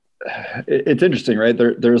it's interesting, right?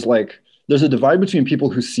 There's a divide between people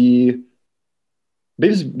who see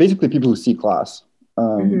basically people who see class,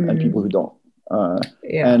 and people Hmm. who don't. Uh,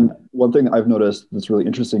 Yeah. and one thing I've noticed that's really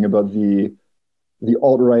interesting about the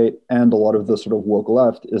alt-right and a lot of the sort of woke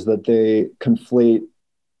left is that they conflate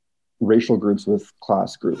racial groups with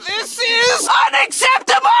class groups. This is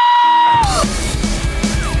unacceptable!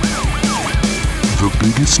 The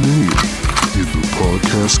biggest name in the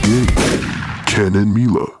podcast game, Ken and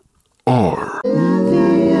Mila, are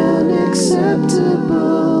The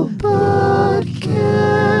Unacceptable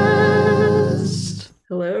Podcast.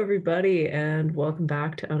 Hello, everybody, and welcome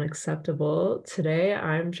back to Unacceptable. Today,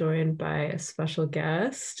 I'm joined by a special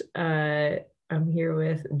guest. I'm here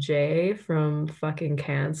with Jay from Fucking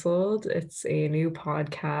Cancelled. It's a new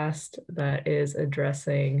podcast that is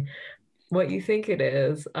addressing what you think it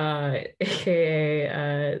is,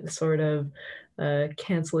 aka sort of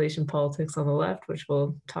cancellation politics on the left, which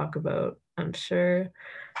we'll talk about, I'm sure.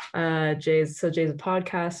 Jay's a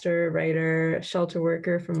podcaster, writer, shelter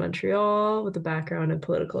worker from Montreal with a background in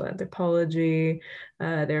political anthropology.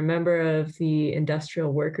 They're a member of the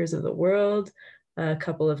Industrial Workers of the World, a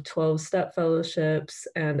couple of 12-step fellowships,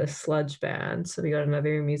 and a sludge band. So we got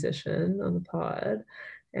another musician on the pod.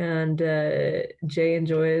 And Jay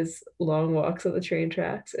enjoys long walks on the train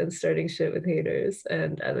tracks and starting shit with haters.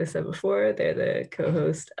 And as I said before, they're the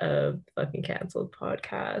co-host of Fucking Cancelled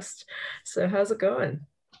podcast. So how's it going?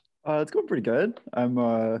 It's going pretty good.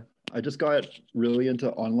 I just got really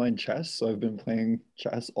into online chess, so I've been playing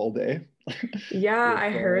chess all day. Yeah, with I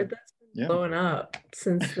heard that's been Yeah. blowing up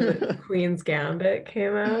since the Queen's Gambit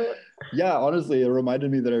came out. Yeah, honestly, it reminded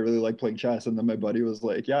me that I really like playing chess, and then my buddy was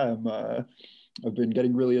like, "Yeah, I've been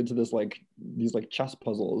getting really into these like chess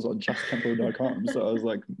puzzles on chesstempo.com." So I was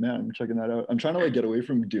like, "Man, I'm checking that out." I'm trying to like get away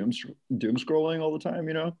from doom scrolling all the time,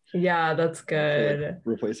 you know. Yeah, that's So like good.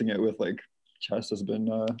 replacing it with like chess has been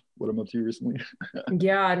what I'm up to recently.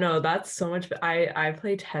 Yeah, no, that's so much. I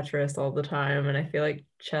play Tetris all the time, and I feel like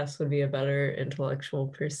chess would be a better intellectual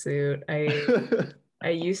pursuit. I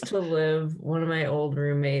used to live, one of my old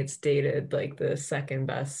roommates dated like the second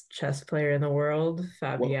best chess player in the world, What?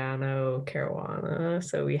 Fabiano Caruana.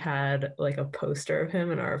 So we had like a poster of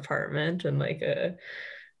him in our apartment and like a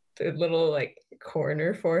little like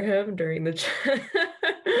corner for him during the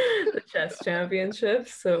the chess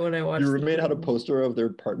championships. So when I Your watched roommate had a them poster of their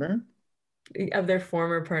partner, of their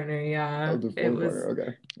former partner, yeah, of the it former was partner.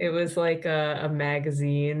 Okay. it was like a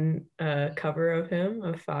magazine cover of him,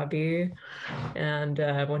 of Fabi. And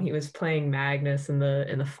when he was playing Magnus in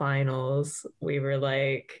the finals, we were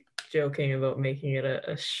like joking about making it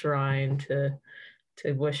a shrine to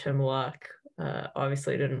wish him luck.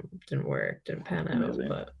 Obviously, it didn't work, didn't pan out, Amazing.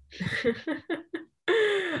 but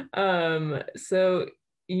so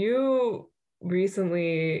you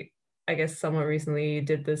recently, I guess somewhat recently,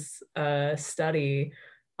 did this study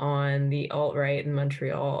on the alt-right in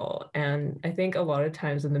Montreal. And I think a lot of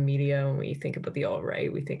times in the media, when we think about the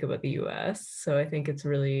alt-right, we think about the US. So I think it's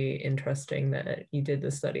really interesting that you did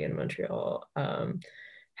this study in Montreal.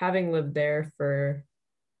 Having lived there for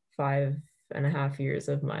 5.5 years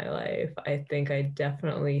of my life, I think I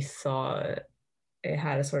definitely saw it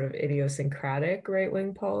had a sort of idiosyncratic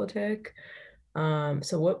right-wing politic.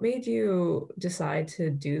 So what made you decide to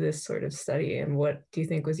do this sort of study, and what do you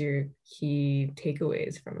think was your key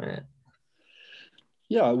takeaways from it?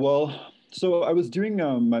 Yeah, well, so I was doing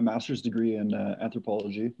my master's degree in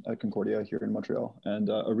anthropology at Concordia here in Montreal, and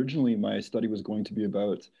originally my study was going to be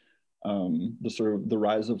about the sort of the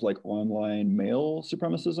rise of like online male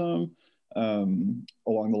supremacism,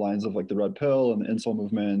 along the lines of like the red pill and the incel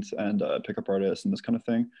movement and pickup artists and this kind of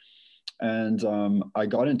thing. And I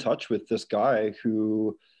got in touch with this guy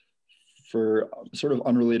who, for sort of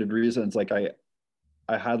unrelated reasons, like I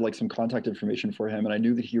had like some contact information for him, and I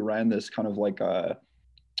knew that he ran this kind of like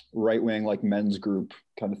right wing like men's group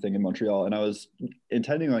kind of thing in Montreal, and I was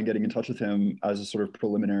intending on getting in touch with him as a sort of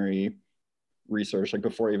preliminary research, like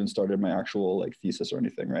before I even started my actual like thesis or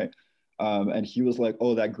anything, right? And he was like,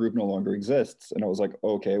 "Oh, that group no longer exists," and I was like,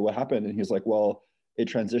 "Okay, what happened?" And he's like, "Well, it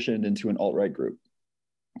transitioned into an alt right group,"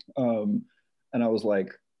 um, and I was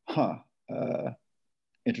like, "Huh, uh,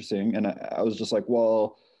 interesting." And I was just like,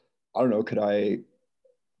 "Well, I don't know, could I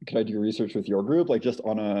do research with your group, like just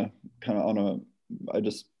on a kind of on a I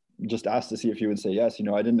just asked to see if he would say yes. You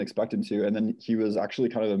know, I didn't expect him to, and then he was actually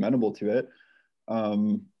kind of amenable to it.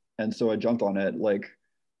 Um, and so I jumped on it. Like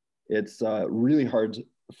it's really hard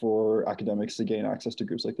for academics to gain access to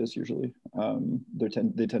groups like this. Usually, they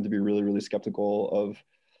tend to be really skeptical of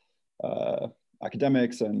uh,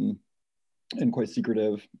 academics and quite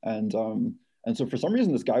secretive. And so for some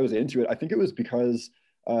reason, this guy was into it. I think it was because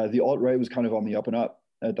the alt-right was kind of on the up and up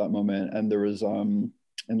at that moment, and there was in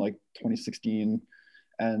like 2016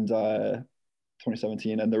 and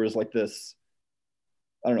 2017, and there was like this,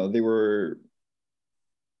 I don't know,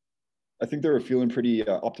 I think they were feeling pretty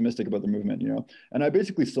optimistic about the movement, you know. And I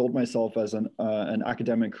basically sold myself as an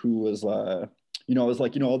academic who was, you know, I was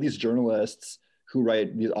like, you know, all these journalists who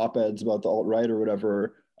write these op-eds about the alt-right or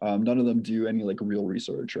whatever, none of them do any like real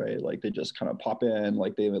research, right? Like they just kind of pop in,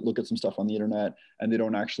 like they look at some stuff on the internet, and they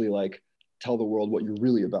don't actually like tell the world what you're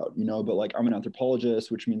really about, you know. But like I'm an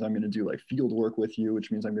anthropologist, which means I'm going to do like field work with you,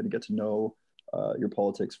 which means I'm going to get to know your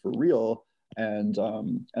politics for real. And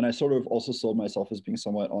I sort of also sold myself as being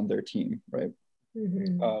somewhat on their team, right?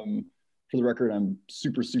 For the record, I'm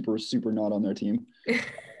super, super, super not on their team.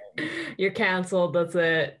 You're canceled. That's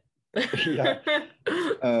it. Yeah.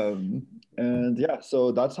 And yeah,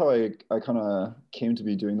 so that's how I kind of came to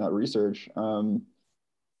be doing that research. And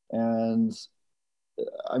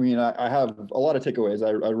I mean, I have a lot of takeaways.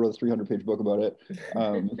 I wrote a 300-page book about it.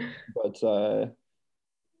 But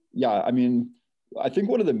yeah, I mean, I think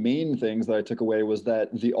one of the main things that I took away was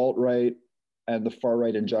that the alt-right and the far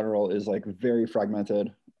right in general is like very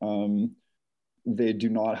fragmented. They do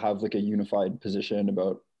not have like a unified position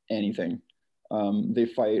about anything. They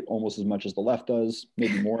fight almost as much as the left does,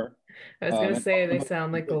 maybe more. I was gonna say they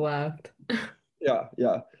sound like the left. Yeah,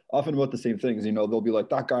 yeah. Often about the same things, you know, they'll be like,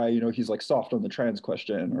 that guy, you know, he's like soft on the trans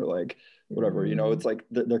question or like whatever, you know, it's like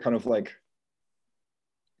they're kind of like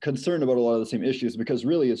concerned about a lot of the same issues, because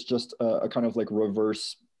really it's just a kind of like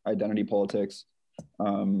reverse identity politics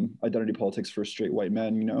for straight white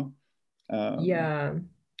men, you know. Yeah,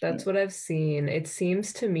 that's what I've seen. It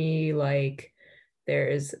seems to me like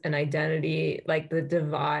there's an identity, like the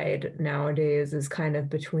divide nowadays is kind of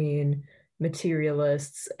between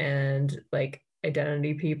materialists and like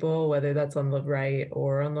identity people, whether that's on the right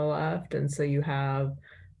or on the left. And so you have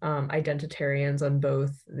identitarians on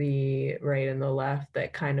both the right and the left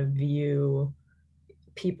that kind of view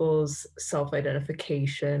people's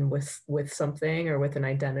self-identification with something or with an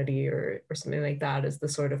identity or something like that as the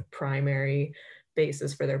sort of primary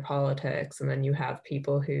basis for their politics. And then you have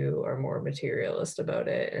people who are more materialist about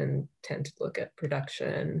it and tend to look at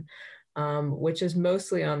production, which is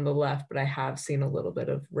mostly on the left, but I have seen a little bit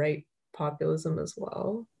of right populism as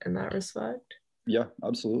well in that respect. Yeah,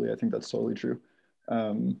 absolutely. I think that's totally true.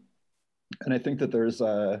 And I think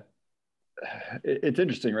that it's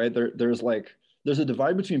interesting, right? There's a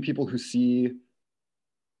divide between people who see,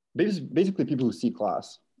 basically people who see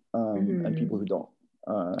class, and people who don't.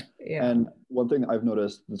 Yeah. And one thing I've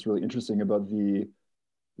noticed that's really interesting about the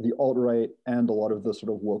alt-right and a lot of the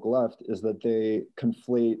sort of woke left is that they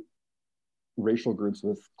conflate racial groups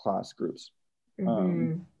with class groups,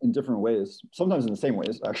 in different ways, sometimes in the same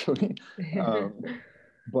ways, actually.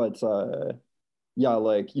 But yeah,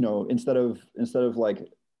 like, you know, instead of like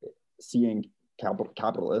seeing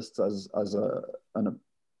capitalists as a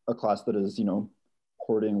class that is, you know,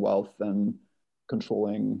 hoarding wealth and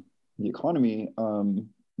controlling the economy,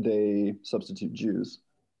 they substitute Jews.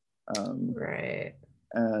 Right.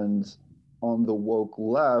 And on the woke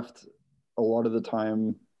left, a lot of the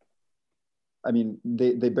time, I mean,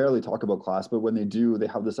 they barely talk about class, but when they do, they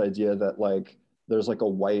have this idea that like there's like a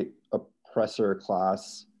white oppressor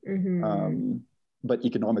class, but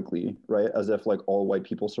economically, right? As if like all white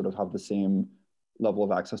people sort of have the same level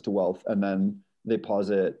of access to wealth. And then they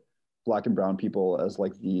posit Black and brown people as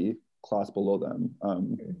like the class below them,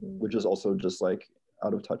 which is also just like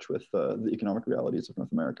out of touch with the economic realities of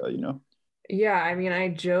North America, you know? Yeah, I mean, I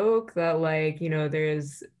joke that like, you know,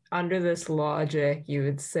 there's under this logic, you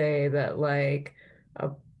would say that like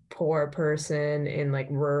a poor person in like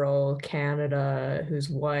rural Canada who's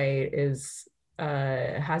white is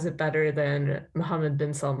has it better than Mohammed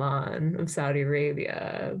bin Salman of Saudi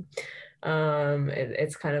Arabia.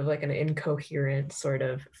 It's kind of like an incoherent sort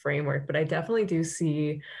of framework, but I definitely do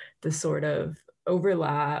see the sort of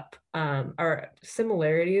overlap or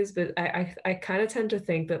similarities, but I kind of tend to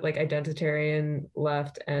think that like identitarian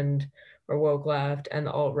left and or woke left and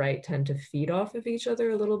the alt-right tend to feed off of each other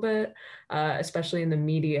a little bit, especially in the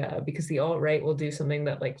media, because the alt-right will do something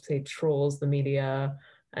that like say trolls the media,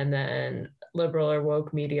 and then liberal or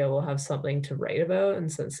woke media will have something to write about and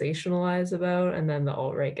sensationalize about, and then the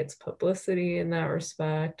alt-right gets publicity in that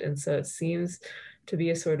respect. And so it seems to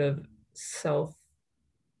be a sort of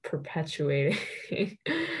self-perpetuating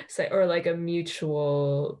or like a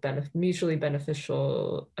mutually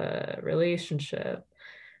beneficial relationship.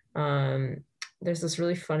 There's this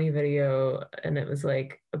really funny video, and it was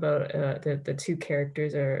like about the two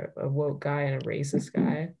characters are a woke guy and a racist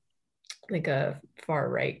guy, like a far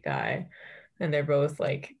right guy, and they're both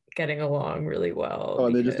like getting along really well.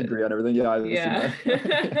 Oh, they just agree on everything. Yeah, I've seen Yeah.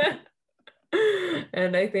 that.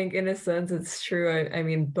 And I think in a sense it's true. I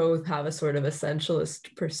mean, both have a sort of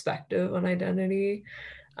essentialist perspective on identity.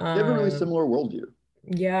 They have a really Um, similar worldview,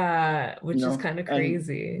 yeah, you which is know? kind of And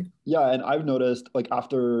crazy. yeah, and I've noticed like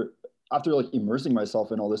after like immersing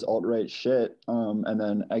myself in all this alt-right shit, and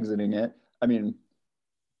then exiting it. I mean,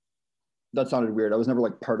 that sounded weird. I was never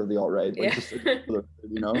like part of the alt-right, like Yeah. just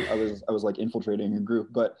I was like infiltrating a group.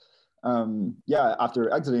 But yeah,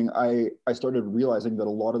 after exiting, I started realizing that a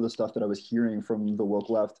lot of the stuff that I was hearing from the woke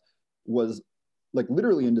left was like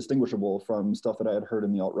literally indistinguishable from stuff that I had heard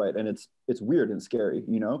in the alt-right. And it's weird and scary,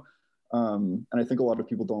 you know? And I think a lot of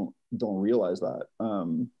people don't realize that.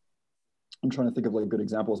 I'm trying to think of like good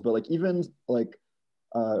examples, but like even like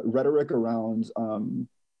rhetoric around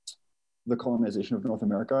the colonization of North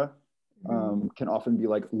America can often be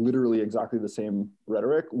like literally exactly the same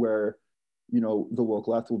rhetoric where, you know, the woke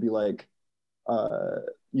left will be like,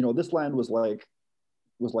 you know, this land was like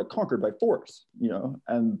conquered by force, you know,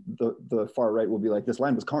 and the far right will be like, this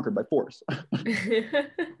land was conquered by force,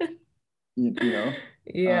 you know.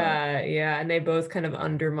 Yeah, and they both kind of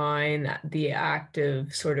undermine the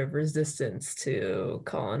active sort of resistance to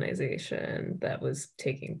colonization that was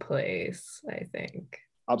taking place, I think.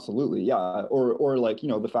 Absolutely, yeah. Or like, you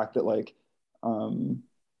know, the fact that like um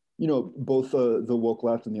you know, both the woke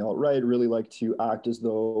left and the alt right really like to act as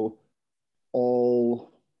though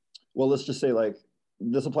all, well, let's just say like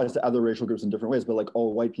this applies to other racial groups in different ways, but like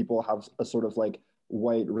all white people have a sort of like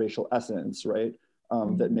white racial essence, right?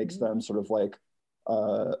 That makes Mhm. them sort of like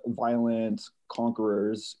violent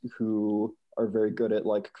conquerors who are very good at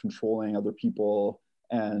like controlling other people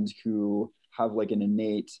and who have like an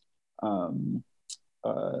innate um,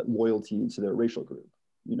 loyalty to their racial group,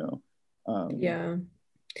 you know? Um, Yeah.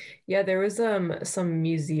 Yeah, there was some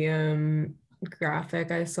museum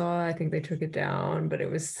graphic I saw. I think they took it down, but it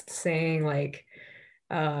was saying like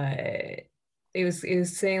uh it was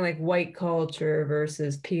saying like white culture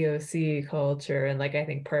versus POC culture, and like I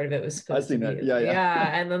think part of it was I've supposed to seen be it. Yeah, yeah.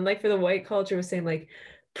 yeah, and then like for the white culture was saying like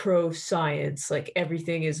pro science, like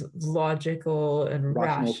everything is logical and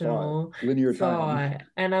Rational thought, rational linear time. thought,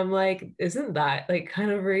 and I'm like, isn't that like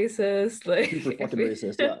kind of racist? Like Super if fucking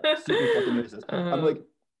racist. Yeah, super fucking racist. I'm like, um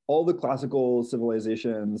all the classical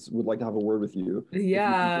civilizations would like to have a word with you if you think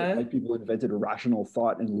that yeah. white people invented rational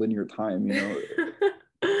thought and linear time, you know,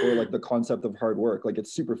 or like the concept of hard work. Like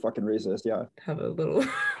it's super fucking racist. Yeah, Have a little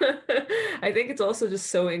I think it's also just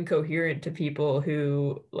so incoherent to people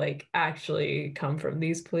who like actually come from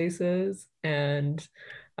these places, and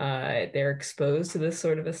they're exposed to this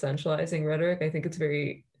sort of essentializing rhetoric. I think it's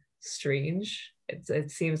very strange.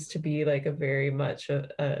 It seems to be like a very much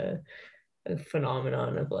a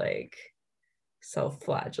phenomenon of like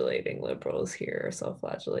self-flagellating liberals here,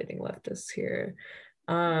 self-flagellating leftists here.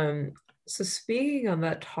 Um, so speaking on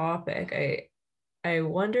that topic, I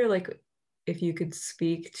wonder like if you could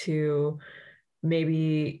speak to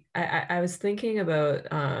maybe I was thinking about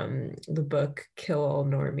the book Kill All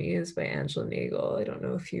Normies by Angela Nagle. I don't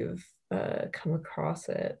know if you've come across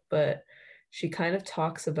it, but she kind of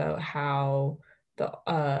talks about how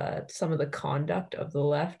the some of the conduct of the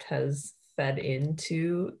left has fed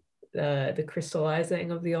into the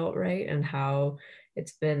crystallizing of the alt-right, and how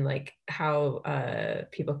it's been like how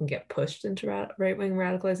people can get pushed into right-wing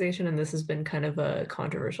radicalization. And this has been kind of a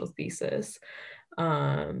controversial thesis,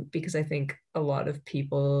 because I think a lot of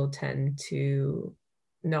people tend to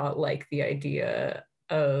not like the idea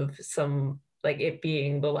of some like it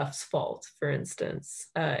being the left's fault, for instance,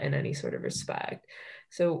 in any sort of respect.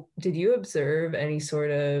 So, did you observe any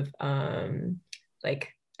sort of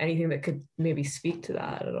like anything that could maybe speak to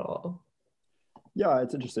that at all? yeah,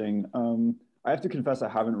 it's interesting. I have to confess, I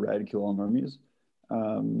haven't read Kill All Normies.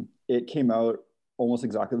 It came out almost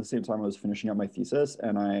exactly the same time I was finishing up my thesis,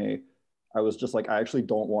 and I was just like, I actually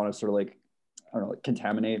don't want to sort of like, I don't know, like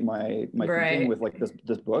contaminate my thinking Right. with like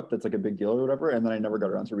this book that's like a big deal or whatever. And then I never got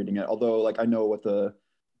around to reading it. Although like I know what the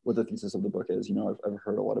thesis of the book is. You know, I've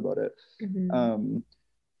heard a lot about it. Mhm. Um,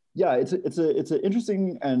 yeah, it's an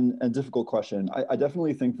interesting and difficult question. I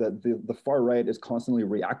definitely think that the far right is constantly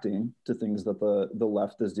reacting to things that the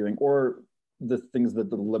left is doing or the things that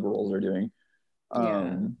the liberals are doing.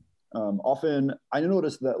 Yeah. Um, Often I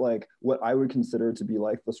noticed that like what I would consider to be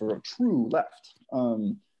like the sort of true left,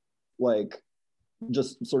 like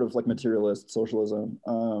just sort of like materialist socialism.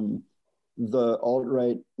 The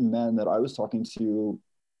alt-right men that I was talking to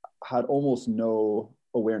had almost no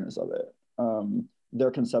awareness of it.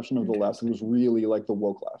 Their conception of the left was Interesting. really like the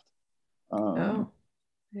woke left. Um, Oh,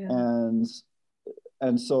 yeah. and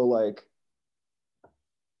and so like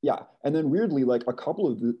Yeah, and then weirdly, like a couple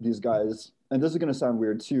of these guys, and this is going to sound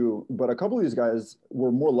weird too, but a couple of these guys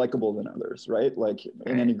were more likable than others, right? Like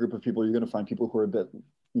in any Right. group of people, you're going to find people who are a bit,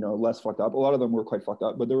 less fucked up. A lot of them were quite fucked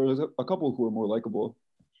up, but there was a couple who were more likable.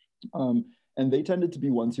 And they tended to be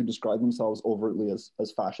ones who described themselves overtly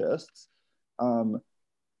as fascists. Um,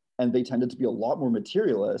 and they tended to be a lot more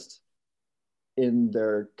materialist in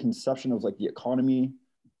their conception of like the economy.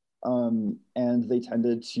 And they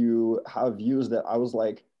tended to have views that I was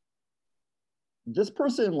like, this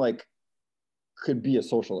person like could be a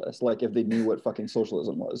socialist, like if they knew what fucking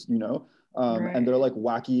socialism was, and they're Right. like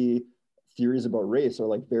wacky theories about race are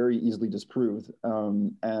like very easily disproved,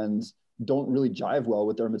 and don't really jive well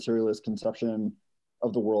with their materialist conception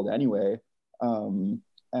of the world anyway. And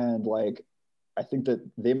like, I think that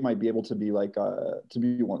they might be able to be like, to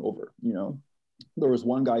be won over, there was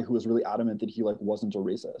one guy who was really adamant that he like wasn't a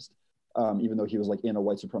racist, even though he was like in a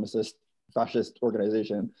white supremacist fascist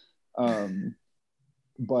organization.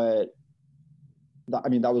 But I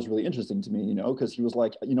mean, that was really interesting to me, because he was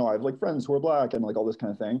like, I have like friends who are black and like all this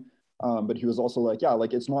kind of thing. But he was also like, yeah,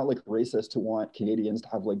 like it's not like racist to want Canadians to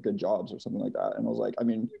have like good jobs or something like that. And I was like, I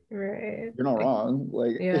mean, Right. you're not wrong,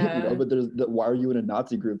 like, Yeah. but why are you in a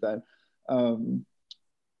Nazi group then?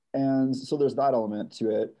 And so there's that element to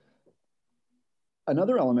it.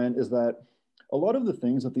 Another element is that a lot of the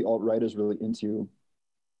things that the alt right is really into,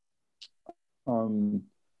 um,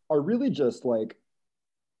 are really just like,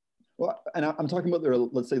 well, and I'm talking about their,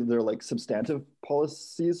 let's say their like substantive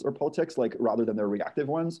policies or politics, like rather than their reactive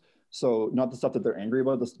ones. So not the stuff that they're angry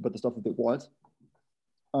about, but the stuff that they want,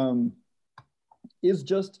 um, is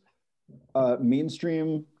just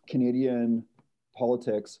mainstream Canadian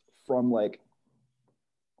politics from like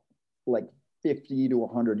 50 to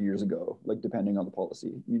 100 years ago, like depending on the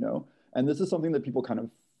policy. And this is something that people kind of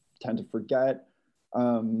tend to forget.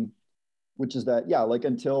 Which is that, yeah, like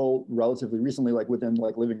until relatively recently, like within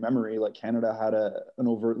like living memory, like Canada had an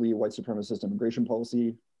overtly white supremacist immigration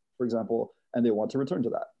policy, for example, and they want to return to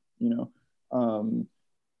that. Um,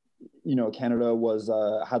 Canada was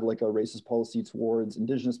had like a racist policy towards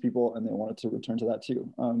Indigenous people, and they wanted to return to that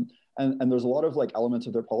too. And there's a lot of like elements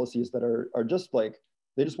of their policies that are just like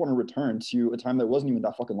they just want to return to a time that wasn't even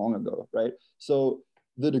that fucking long ago, right? So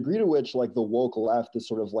the degree to which like the woke left is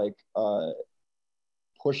sort of like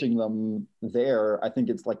pushing them there, I think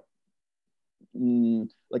it's like kind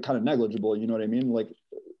of negligible. You know what I mean? Like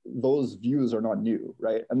those views are not new,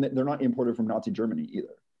 right? And they're not imported from Nazi Germany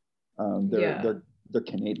either. They're Yeah. they're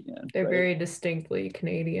Canadian, They're right? very distinctly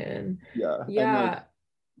Canadian. Yeah, and like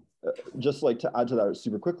Yeah. just like to add to that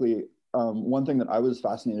super quickly, one thing that I was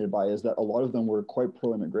fascinated by is that a lot of them were quite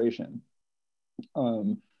pro-immigration,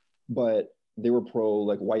 but they were pro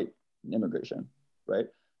like white immigration, right?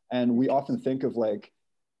 And we often think of like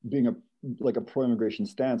being a pro-immigration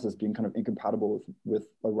stance as being kind of incompatible with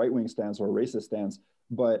a right-wing stance or a racist stance.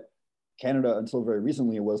 But Canada, until very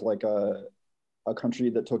recently, was like a country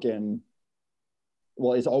that took in,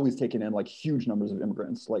 well, it's always taken in like huge numbers of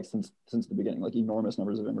immigrants, like since the beginning, like enormous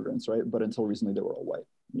numbers of immigrants, right? But until recently, they were all white.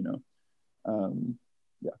 Yeah.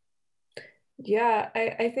 Yeah,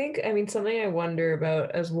 I think, I mean, something I wonder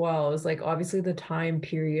about as well is like obviously the time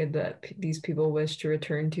period that these people wish to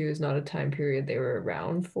return to is not a time period they were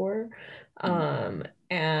around for. Mhm.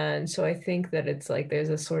 And so I think that it's like there's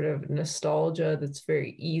a sort of nostalgia that's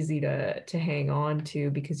very easy to hang on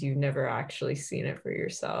to because you've never actually seen it for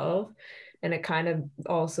yourself. And it kind of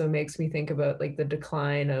also makes me think about like the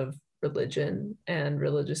decline of religion and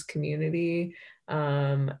religious community,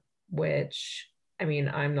 which I mean,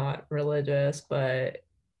 I'm not religious, but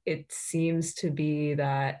it seems to be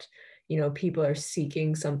that, people are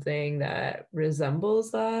seeking something that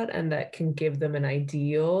resembles that and that can give them an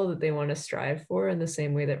ideal that they want to strive for in the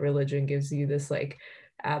same way that religion gives you this like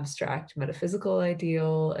abstract metaphysical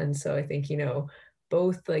ideal. And so I think,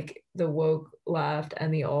 both like the woke left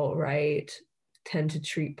and the alt right tend to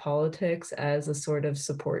treat politics as a sort of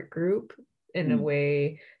support group in a Mm.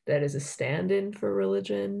 way that is a stand-in for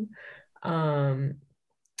religion. um,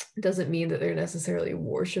 doesn't mean that they're necessarily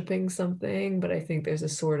worshiping something, but I think there's a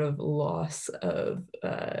sort of loss of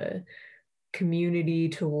community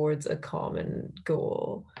towards a common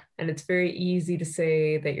goal. And it's very easy to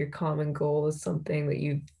say that your common goal is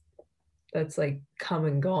something that's like come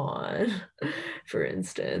and gone, for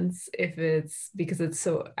instance, if it's because it's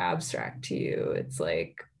so abstract to you, it's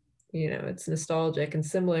like, it's nostalgic. And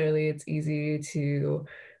similarly, it's easy to,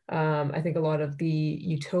 I think a lot of the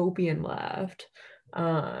utopian left,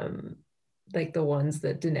 um, like the ones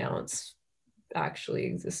that denounce actually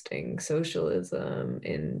existing socialism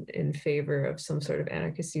in favor of some sort of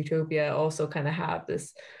anarchist utopia also kind of have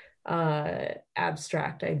this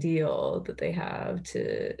abstract ideal that they have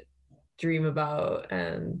to dream about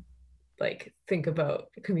and like think about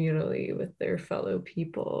communally with their fellow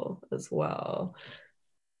people as well.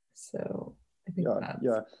 So I think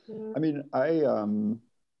yeah. I mean, a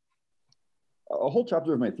whole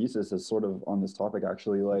chapter of my thesis is sort of on this topic,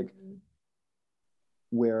 actually, like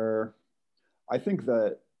where I think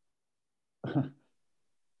that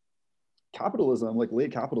capitalism, like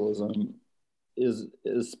late capitalism, is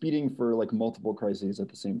speeding for like multiple crises at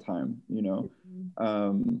the same time, you know.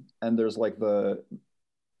 And there's like the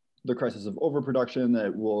crisis of overproduction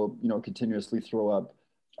that will, you know, continuously throw up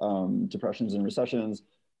depressions and recessions,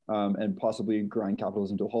 and possibly grind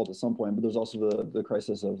capitalism to a halt at some point. But there's also the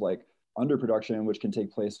crisis of like underproduction, which can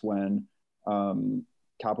take place when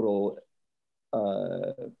capital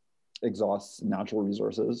exhausts natural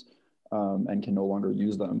resources, and can no longer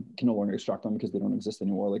use them, can no longer extract them because they don't exist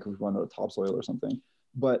anymore, like if we run out of topsoil or something.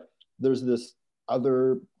 But there's this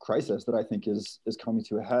other crisis that I think is coming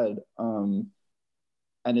to a head,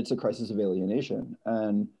 and it's a crisis of alienation.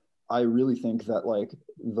 And I really think that like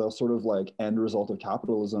the sort of like end result of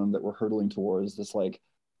capitalism that we're hurtling towards, this like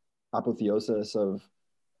apotheosis of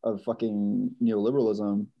fucking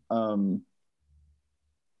neoliberalism,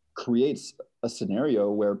 creates a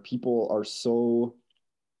scenario where people are so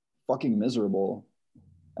fucking miserable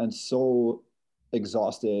and so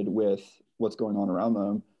exhausted with what's going on around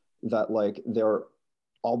them that like they're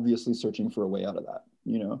obviously searching for a way out of that,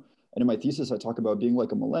 you know. And in my thesis I talk about being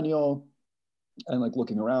like a millennial and like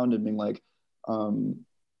looking around and being like,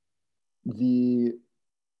 the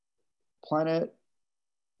planet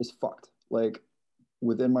is fucked. Like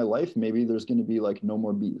within my life, maybe there's going to be like no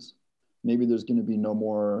more bees, maybe there's going to be no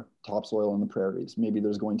more topsoil on the prairies, maybe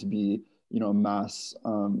there's going to be, you know, mass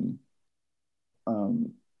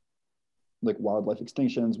like wildlife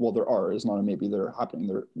extinctions. Well, there are, it's not a maybe, they're happening,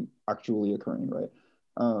 they're actually occurring, right?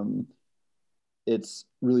 It's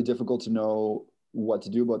really difficult to know what to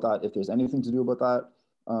do about that, if there's anything to do about that.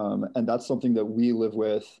 And that's something that we live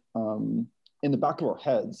with in the back of our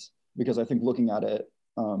heads, because I think looking at it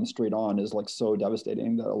straight on is like so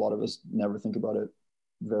devastating that a lot of us never think about it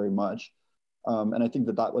very much. And I think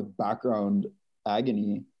that like background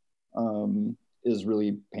agony is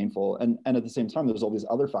really painful. And at the same time, there's all these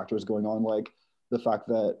other factors going on, like the fact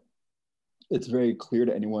that it's very clear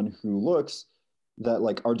to anyone who looks that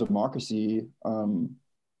like our democracy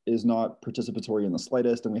is not participatory in the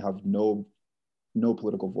slightest, and we have no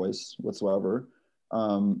political voice whatsoever.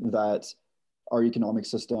 That our economic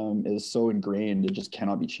system is so ingrained, it just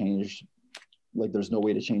cannot be changed. Like there's no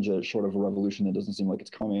way to change it short of a revolution that doesn't seem like it's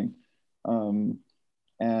coming.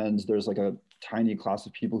 And there's like a tiny class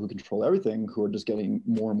of people who control everything, who are just getting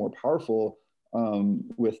more and more powerful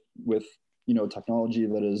with you know, technology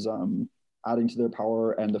that is adding to their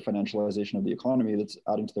power, and the financialization of the economy that's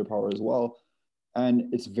adding to their power as well.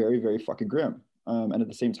 And it's very, very fucking grim. And at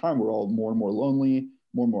the same time, we're all more and more lonely,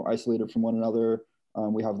 more and more isolated from one another.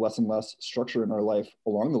 We have less and less structure in our life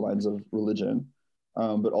along the lines of religion,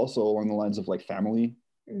 but also along the lines of like family.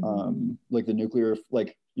 Like the nuclear,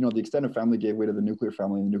 like, you know, the extended family gave way to the nuclear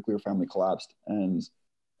family, and the nuclear family collapsed. And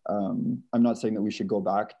I'm not saying that we should go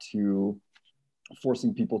back to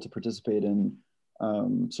forcing people to participate in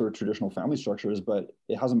sort of traditional family structures, but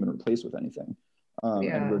it hasn't been replaced with anything.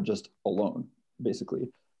 And we're just alone, basically.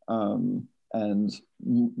 And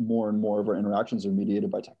more and more of our interactions are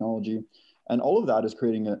mediated by technology. And all of that is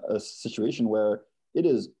creating a situation where it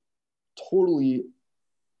is totally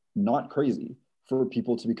not crazy for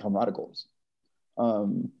people to become radicals.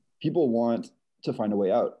 People want to find a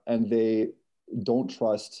way out, and they don't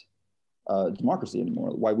trust democracy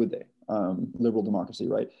anymore. Why would they? Liberal democracy,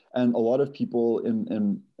 right? And a lot of people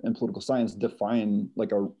in political science define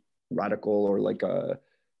like a radical or like an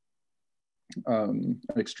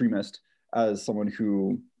extremist as someone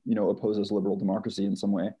who, you know, opposes liberal democracy in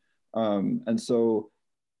some way. And so,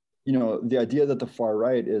 you know, the idea that the far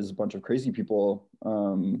right is a bunch of crazy people,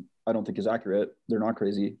 I don't think is accurate. They're not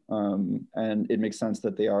crazy. And it makes sense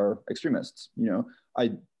that they are extremists. You know,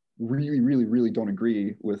 I really, really, really don't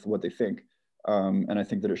agree with what they think. And I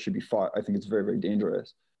think that it should be fought. I think it's very, very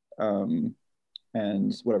dangerous. And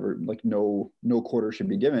whatever, like no quarter should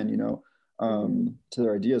be given, you know, to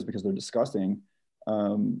their ideas, because they're disgusting.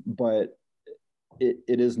 But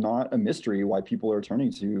it is not a mystery why people are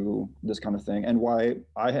turning to this kind of thing, and why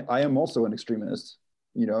I am also an extremist.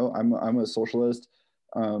 You know, I'm a socialist.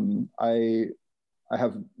 I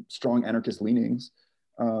have strong anarchist leanings,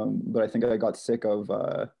 but I think I got sick of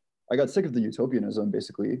the utopianism,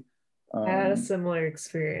 basically. I had a similar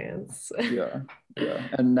experience. yeah.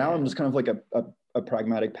 And now I'm just kind of like a a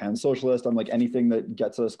pragmatic pan-socialist. I'm like, anything that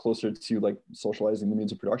gets us closer to like socializing the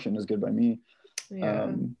means of production is good by me.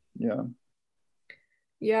 Yeah. Yeah.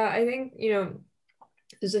 Yeah, I think,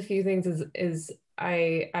 there's a few things is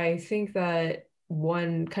I think that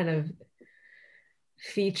one kind of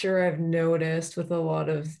feature I've noticed with a lot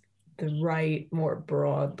of the right more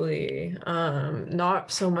broadly,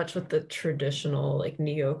 not so much with the traditional like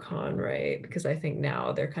neocon right, because I think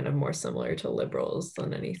now they're kind of more similar to liberals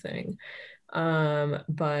than anything.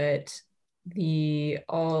 But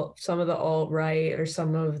some of the alt-right or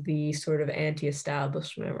some of the sort of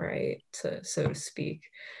anti-establishment right, so to speak,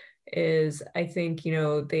 is I think,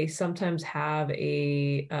 they sometimes have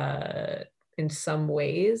in some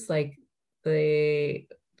ways, like they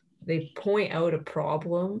point out a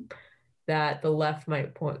problem that the left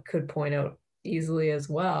could point out easily as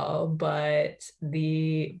well, but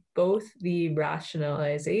both the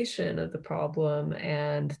rationalization of the problem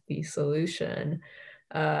and the solution,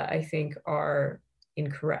 I think, are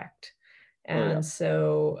incorrect. And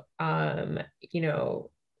so,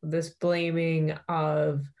 this blaming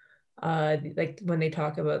of like when they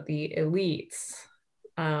talk about the elites,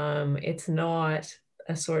 it's not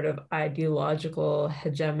a sort of ideological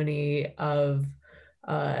hegemony of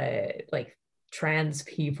like trans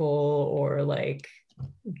people or like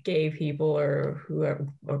gay people or whoever,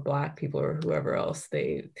 or black people or whoever else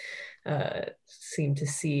they seem to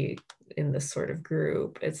see in this sort of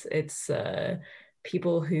group. It's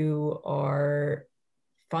people who are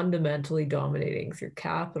fundamentally dominating through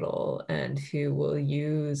capital and who will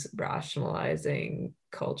use rationalizing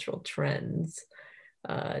cultural trends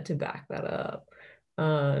to back that up.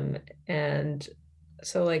 And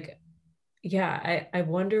so like, yeah, I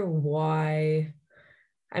wonder why.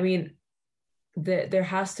 I mean, there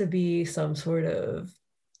has to be some sort of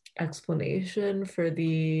explanation for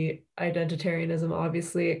the identitarianism.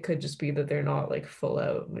 Obviously, it could just be that they're not like full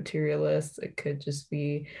out materialists. It could just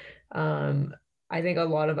be, I think a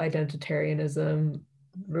lot of identitarianism,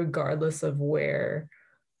 regardless of where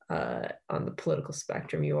on the political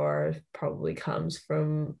spectrum you are, probably comes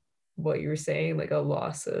from what you were saying, like a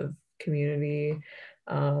loss of community.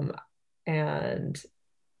 And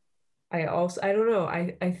I don't know.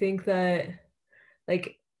 I think that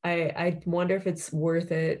like I wonder if it's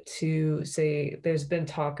worth it to say there's been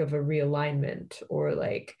talk of a realignment or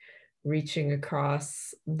like reaching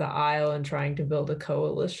across the aisle and trying to build a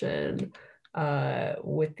coalition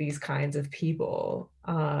with these kinds of people.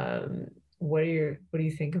 What do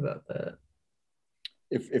you think about that?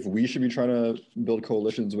 If we should be trying to build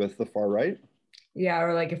coalitions with the far right? Yeah,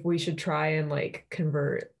 or like if we should try and like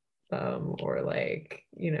convert them or like,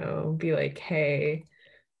 be like, hey,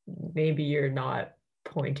 maybe you're not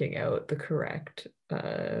pointing out the correct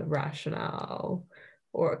rationale.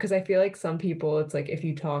 Or because I feel like some people, it's like if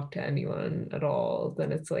you talk to anyone at all,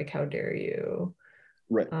 then it's like, how dare you?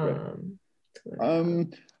 Right.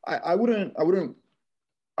 I wouldn't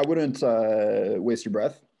waste your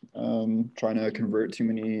breath trying to convert too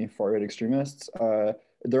many far right extremists.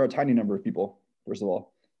 There are a tiny number of people, first of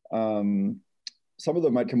all. Some of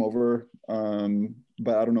them might come over,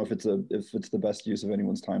 but I don't know if it's the best use of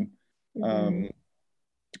anyone's time.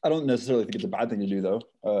 I don't necessarily think it's a bad thing to do, though.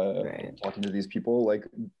 Talking to these people, like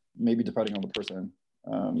maybe depending on the person.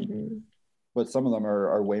 But some of them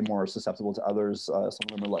are way more susceptible to others. Some of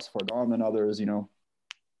them are less far gone than others.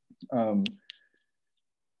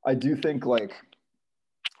 I do think like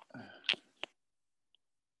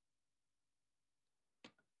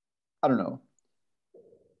I don't know.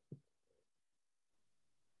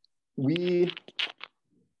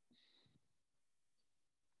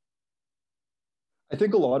 I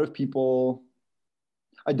think a lot of people,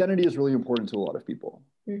 identity is really important to a lot of people.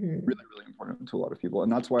 Really, really important to a lot of people.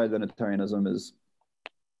 And that's why identitarianism is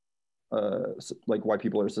like why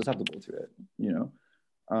people are susceptible to it,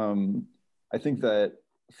 I think that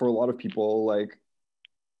for a lot of people, like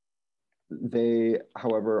they,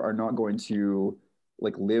 however, are not going to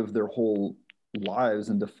like live their whole lives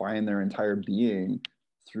and define their entire being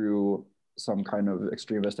through some kind of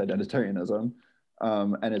extremist identitarianism.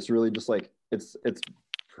 And it's really just like, it's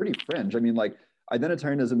pretty fringe. I mean, like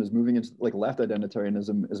identitarianism is moving into like left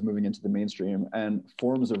identitarianism is moving into the mainstream, and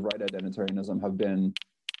forms of right identitarianism have been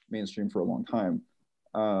mainstream for a long time.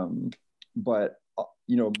 But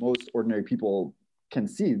most ordinary people can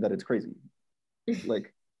see that it's crazy.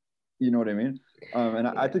 Like, you know what I mean? And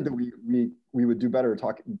I think that we would do better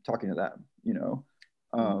talking to them,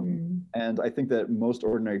 and I think that most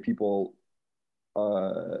ordinary people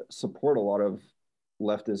support a lot of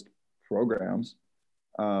leftist programs,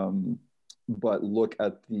 but look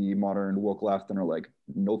at the modern woke left and are like,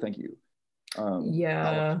 no, thank you.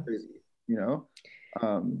 That looks crazy, you know?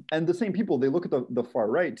 And the same people, they look at the far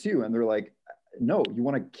right too, and they're like, no, you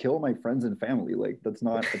want to kill my friends and family. Like, that's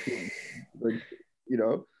not appealing. Like, you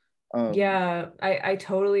know? Yeah, I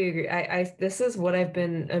totally agree. I this is what I've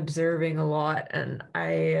been observing a lot, and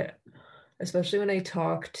especially when I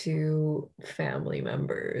talk to family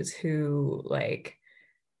members who like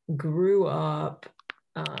grew up,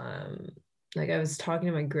 like I was talking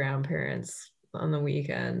to my grandparents on the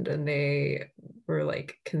weekend, and they were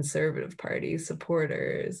like Conservative Party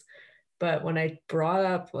supporters. But when I brought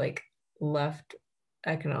up like left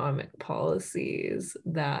economic policies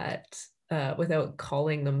that without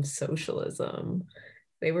calling them socialism,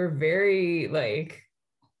 they were very like,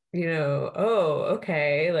 oh,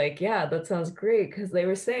 okay, like, yeah, that sounds great. Because they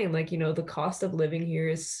were saying, like, the cost of living here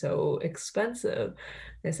is so expensive.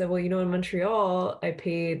 I said, well, in Montreal, I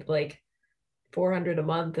paid like 400 a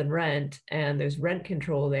month in rent, and there's rent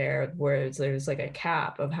control there, whereas there's like a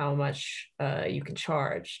cap of how much you can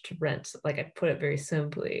charge to rent. Like, I put it very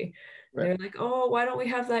simply. Right. They're like, oh, why don't we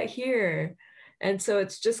have that here? And so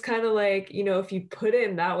it's just kind of like, if you put it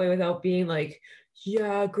in that way without being like,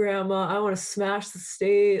 yeah, grandma, I want to smash the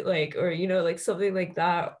state, like, or, like something like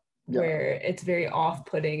that, where it's very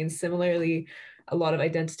off-putting. And similarly, a lot of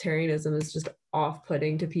identitarianism is just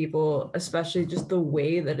off-putting to people, especially just the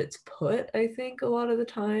way that it's put, I think, a lot of the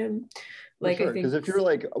time. Like, sure, because if you're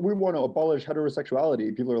like, we want to abolish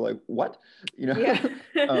heterosexuality, people are like, what? Yeah.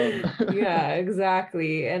 Yeah,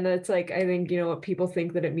 exactly. And it's like, I think, what people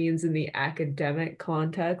think that it means in the academic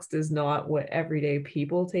context is not what everyday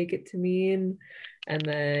people take it to mean. And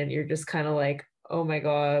then you're just kind of like, oh my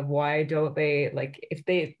God, why don't they, like,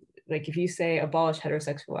 if you say abolish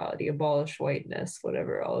heterosexuality, abolish whiteness,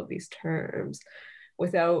 whatever, all of these terms,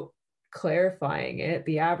 without clarifying it,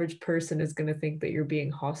 the average person is going to think that you're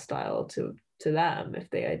being hostile to them if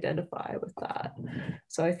they identify with that.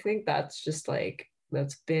 So I think that's just like,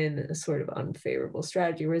 that's been a sort of unfavorable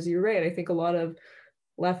strategy. Whereas you're right, I think a lot of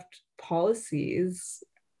left policies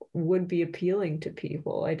would be appealing to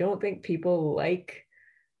people. I don't think people like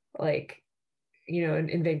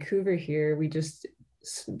in Vancouver here, we just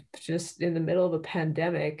in the middle of a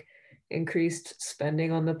pandemic increased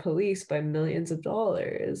spending on the police by millions of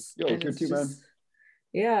dollars. Yo, here too, man.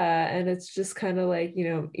 Yeah, and it's just kind of like,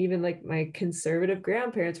 even like my conservative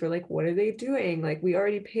grandparents were like, what are they doing? Like, we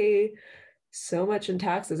already pay so much in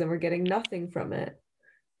taxes and we're getting nothing from it.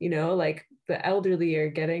 Like the elderly are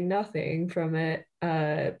getting nothing from it.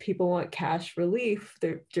 People want cash relief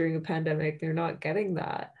during a pandemic. They're not getting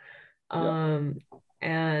that.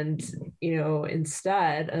 And,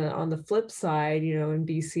 instead, on the flip side, in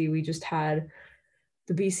BC, we just had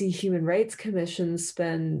the BC Human Rights Commission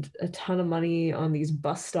spend a ton of money on these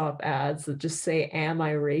bus stop ads that just say, am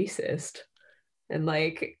I racist? And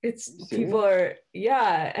like, it's people are,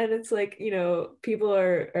 yeah. And it's like, people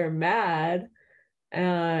are mad.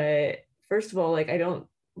 First of all, like,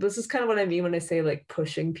 this is kind of what I mean when I say like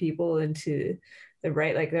pushing people into the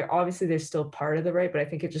right. Like, they're still part of the right, but I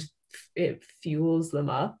think it fuels them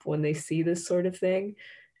up when they see this sort of thing.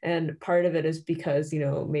 And part of it is because,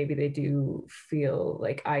 maybe they do feel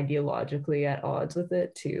like ideologically at odds with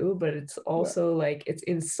it too, but it's also like, it's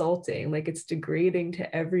insulting, like it's degrading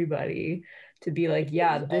to everybody to be like,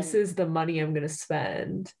 yeah, this is the money I'm going to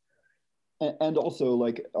spend. And also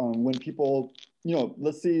like when people,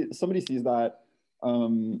 let's see, somebody sees that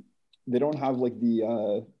they don't have like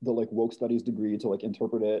the like woke studies degree to like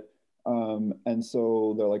interpret it. And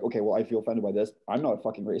so they're like, okay, well, I feel offended by this. I'm not a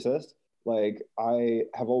fucking racist. Like, I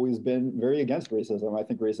have always been very against racism. I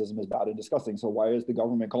think racism is bad and disgusting. So why is the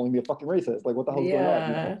government calling me a fucking racist? Like, what the hell is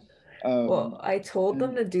going on? Well, I told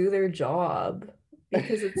them to do their job,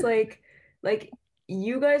 because it's like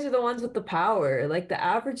you guys are the ones with the power. Like, the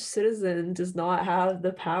average citizen does not have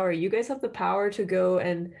the power. You guys have the power to go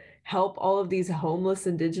and help all of these homeless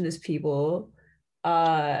Indigenous people,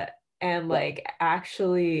 and like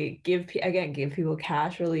actually give people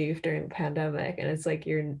cash relief during the pandemic. And it's like,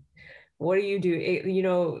 what do you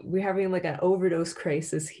do? We're having like an overdose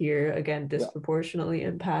crisis here, again, disproportionately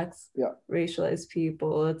impacts racialized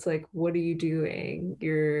people. It's like, what are you doing?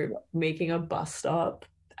 You're making a bus stop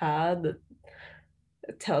ad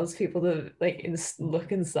that tells people to like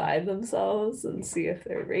look inside themselves and see if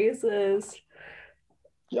they're racist.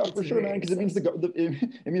 Yeah, for sure, man, because it means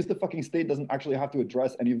it means the fucking state doesn't actually have to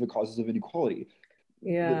address any of the causes of inequality.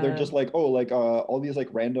 Yeah, they're just like, oh, like all these like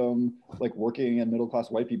random like working and middle class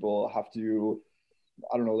white people have to,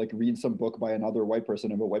 I don't know, like read some book by another white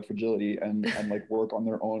person about white fragility and like work on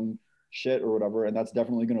their own shit or whatever, and that's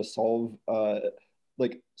definitely going to solve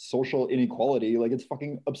like social inequality. Like, it's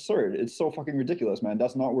fucking absurd. It's so fucking ridiculous, man.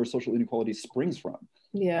 That's not where social inequality springs from.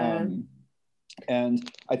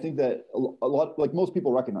 And I think that a lot, like most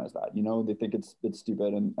people recognize that, you know, they think it's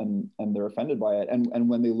stupid and they're offended by it. And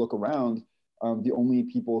when they look around, the only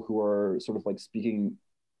people who are sort of like speaking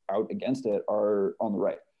out against it are on the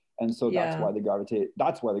right. And so that's why they gravitate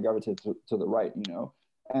to the right, you know,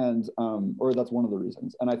 and or that's one of the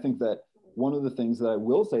reasons. And I think that one of the things that I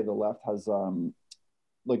will say the left has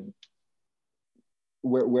like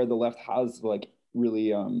where the left has like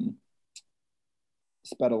really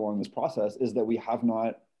sped along this process is that we have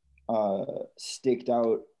not staked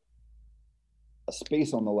out a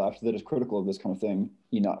space on the left that is critical of this kind of thing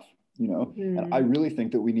enough, you know. And I really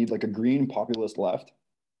think that we need like a green populist left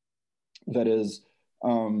that is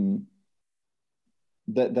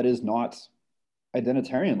that is not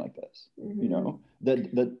identitarian like this, you know,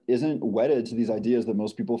 that isn't wedded to these ideas that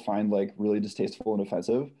most people find like really distasteful and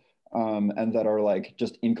offensive, and that are like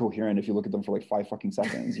just incoherent if you look at them for like 5 fucking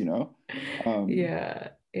seconds, you know. Yeah.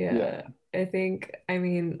 I think, I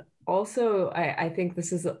mean, also I think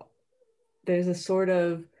there's a sort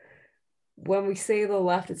of, when we say the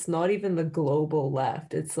left, it's not even the global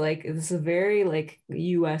left. It's like it's a very like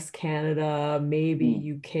US, Canada,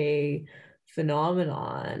 maybe UK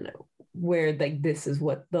phenomenon where like this is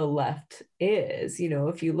what the left is. You know,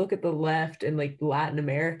 if you look at the left in like Latin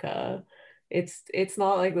America, it's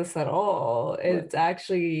not like this at all. It's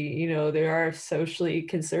actually, you know, there are socially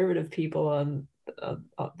conservative people on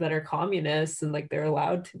that are communists and like they're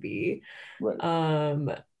allowed to be.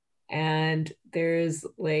 And there's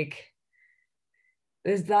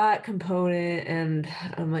that component, and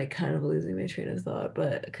I'm like kind of losing my train of thought,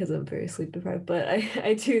 but because I'm very sleep deprived. But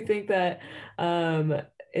I do think that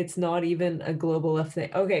it's not even a global left thing.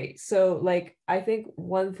 Okay, so like I think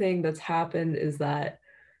one thing that's happened is that,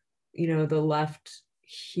 you know, the left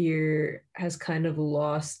here has kind of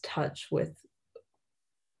lost touch with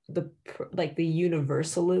the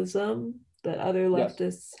universalism that other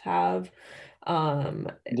leftists have.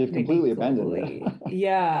 They've completely abandoned it.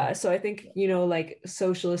 Yeah, so I think, you know, like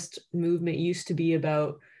socialist movement used to be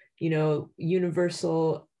about, you know,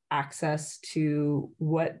 universal access to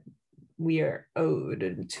what we are owed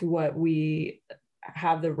and to what we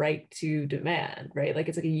have the right to demand, right? Like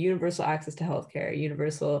it's like a universal access to healthcare,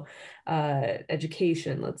 universal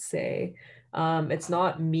education, let's say. It's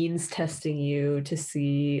not means testing you to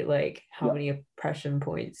see like how many oppression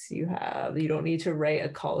points you have. You don't need to write a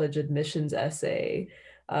college admissions essay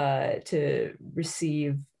to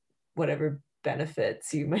receive whatever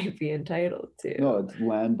benefits you might be entitled to. No, it's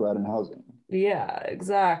land, bread, and housing. Yeah,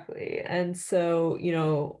 exactly. And so, you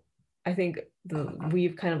know, I think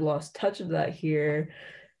we've kind of lost touch of that here.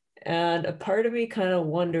 And a part of me kind of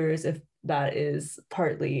wonders if that is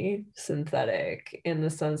partly synthetic in the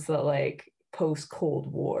sense that like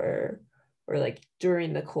post-Cold War or like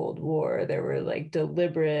during the Cold War, there were like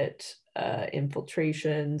deliberate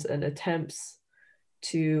infiltrations and attempts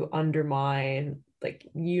to undermine like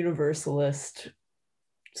universalist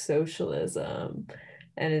socialism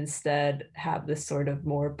and instead have this sort of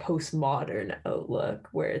more postmodern outlook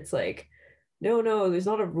where it's like, no, there's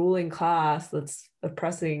not a ruling class that's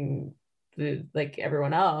oppressing like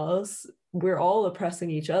everyone else. We're all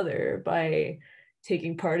oppressing each other by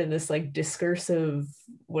taking part in this like discursive,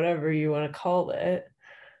 whatever you want to call it.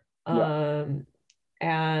 And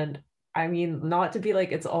I mean, not to be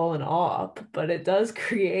like it's all an op, but it does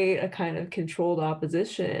create a kind of controlled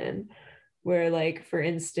opposition where, like, for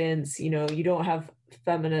instance, you know, you don't have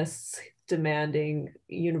feminists demanding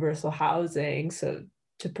universal housing, so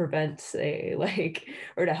to prevent, say, like,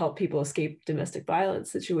 or to help people escape domestic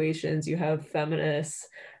violence situations, you have feminists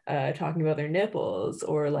talking about their nipples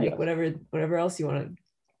or like whatever else you want to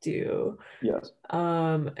do.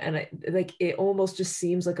 And like it almost just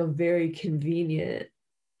seems like a very convenient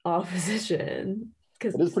opposition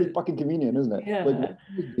because it is pretty fucking convenient, isn't it? Like, what's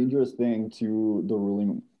the dangerous thing to the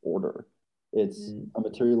ruling order? It's a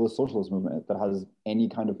materialist socialist movement that has any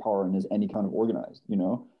kind of power and is any kind of organized, you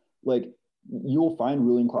know? Like, you'll find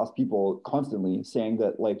ruling class people constantly saying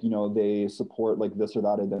that, like, you know, they support like this or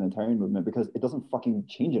that identitarian movement because it doesn't fucking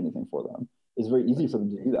change anything for them. It's very easy for them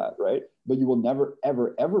to do that, right? But you will never,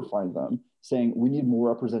 ever, ever find them saying we need more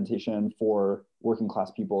representation for working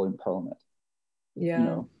class people in parliament. You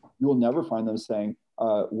know, you will never find them saying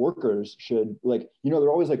workers should, like, you know, they're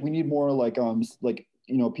always like, we need more like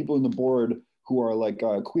you know, people in the board who are like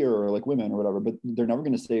queer or like women or whatever, but they're never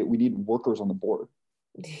going to say we need workers on the board.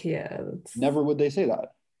 Never would they say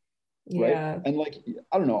that. Right. And like,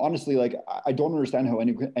 I don't know, honestly, like, I don't understand how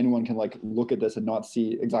anyone can like look at this and not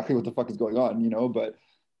see exactly what the fuck is going on, you know, but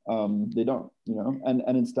they don't, you know, and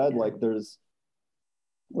instead, like, there's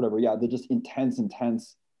whatever, they're just intense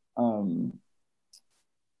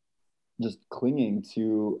just clinging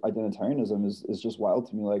to identitarianism is just wild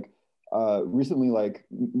to me. Like recently, like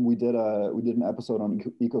we did an episode on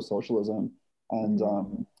eco-socialism,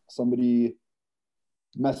 and somebody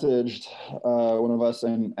messaged one of us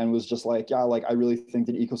and was just like, yeah, like I really think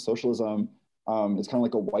that eco-socialism is kind of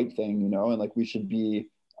like a white thing, you know, and like we should be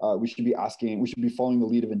following the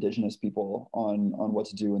lead of indigenous people on what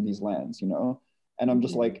to do in these lands, you know. And I'm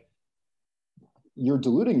just like, you're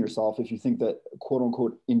deluding yourself if you think that quote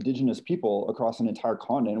unquote indigenous people across an entire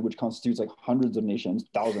continent, which constitutes like hundreds of nations,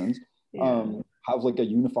 thousands, have like a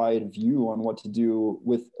unified view on what to do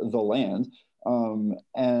with the land.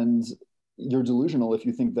 And you're delusional if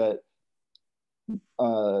you think that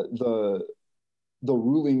the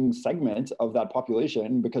ruling segment of that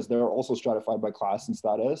population, because they're also stratified by class and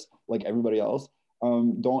status, like everybody else,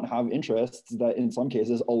 don't have interests that in some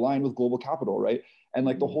cases align with global capital, right? And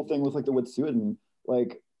like the whole thing with like the Wet'suwet'en,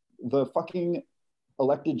 like the fucking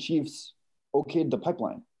elected chiefs okayed the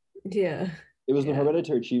pipeline. Yeah. It was the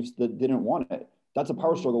hereditary chiefs that didn't want it. That's a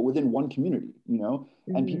power struggle within one community, you know?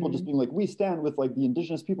 And people just being like, we stand with like the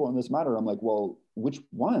indigenous people in this matter. I'm like, well, which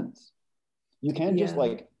ones? You can't just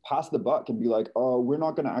like pass the buck and be like, oh, we're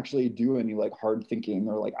not going to actually do any like hard thinking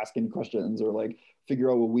or like ask any questions or like figure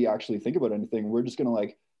out what we actually think about anything. We're just going to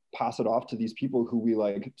like pass it off to these people who we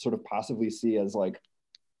like sort of passively see as like,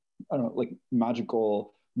 I don't know, like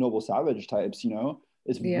magical noble savage types, you know?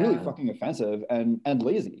 It's really fucking offensive and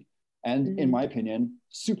lazy. And in my opinion,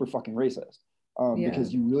 super fucking racist.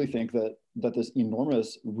 Because you really think that this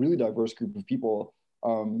enormous, really diverse group of people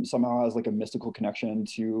somehow has like a mystical connection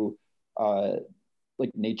to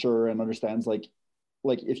like nature and understands like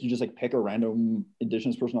if you just like pick a random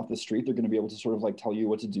indigenous person off the street, they're going to be able to sort of like tell you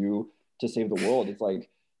what to do to save the world. It's like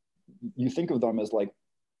you think of them as like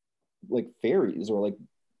fairies or like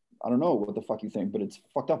I don't know what the fuck you think, but it's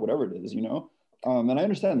fucked up whatever it is, you know. And I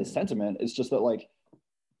understand the sentiment. It's just that like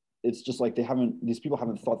it's just like these people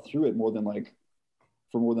haven't thought through it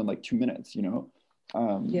for more than like 2 minutes, you know.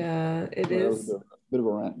 It is a bit of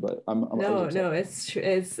a rant, but I'm no,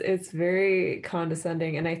 it's very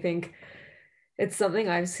condescending, and I think it's something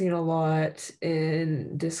I've seen a lot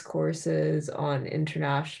in discourses on the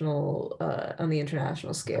international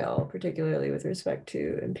scale, particularly with respect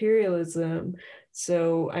to imperialism.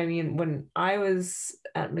 So, I mean, when I was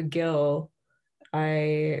at McGill,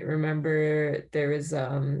 I remember there was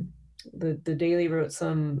the Daily wrote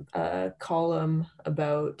some column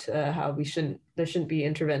about how there shouldn't be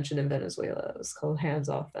intervention in Venezuela. It was called Hands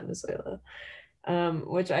Off Venezuela,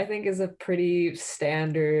 which I think is a pretty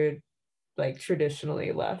standard, like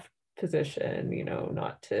traditionally left position, you know,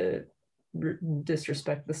 not to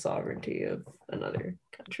disrespect the sovereignty of another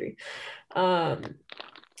country.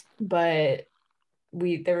 But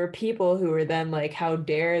there were people who were then like, how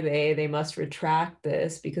dare they must retract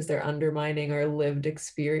this because they're undermining our lived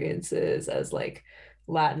experiences as like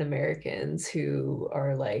Latin Americans who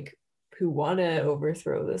are like, who want to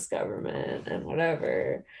overthrow this government and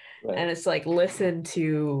whatever. Right. And it's like, listen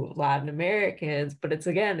to Latin Americans, but it's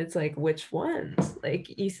like, which ones?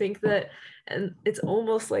 Like, you think that, and it's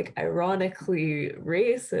almost like ironically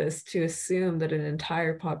racist to assume that an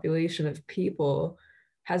entire population of people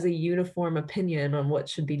has a uniform opinion on what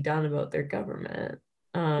should be done about their government.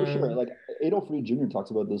 For sure. Like Adolf Reed Jr.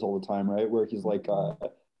 talks about this all the time, right? Where he's like,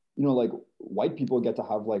 you know, like white people get to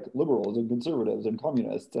have like liberals and conservatives and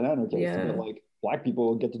communists and anarchists, but like black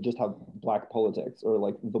people get to just have black politics or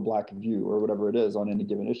like the black view or whatever it is on any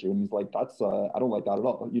given issue. And he's like, that's I don't like that at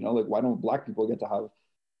all. You know, like why don't black people get to have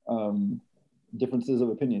differences of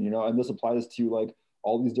opinion, you know? And this applies to like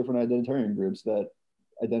all these different identitarian groups that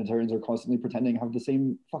identitarians are constantly pretending have the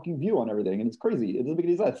same fucking view on everything, and it's crazy. It doesn't make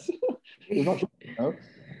any sense. It's not true, you know?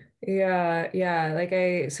 Yeah. Like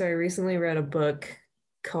I recently read a book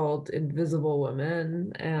called Invisible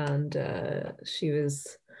Woman, and she was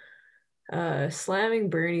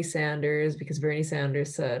slamming Bernie Sanders because Bernie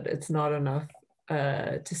Sanders said it's not enough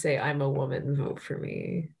to say I'm a woman, vote for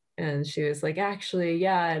me. And she was like, actually,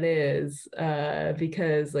 yeah, it is,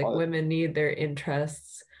 because like women need their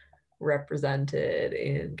interests represented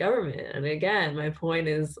in government. And again, my point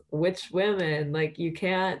is, which women? Like, you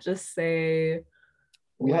can't just say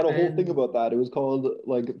we had a whole thing about that. It was called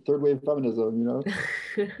like third wave feminism, you know.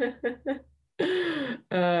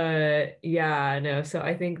 No, so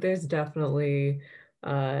I think there's definitely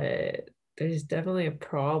a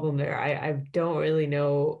problem there. I don't really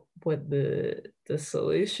know what the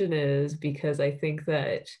solution is, because I think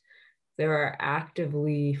that there are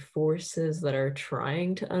actively forces that are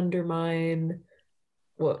trying to undermine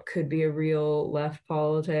what could be a real left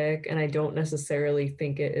politic. And I don't necessarily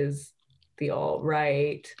think it is the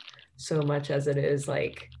alt-right so much as it is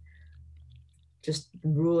like just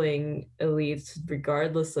ruling elites,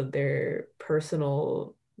 regardless of their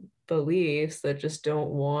personal beliefs, that just don't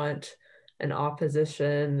want an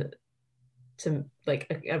opposition to, like,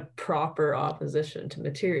 a proper opposition to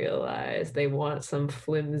materialize. They want some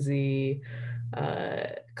flimsy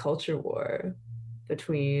culture war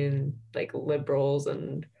between like liberals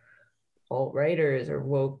and alt-righters, or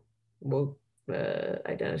woke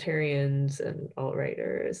identitarians and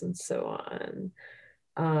alt-righters and so on.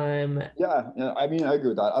 Yeah, I mean, I agree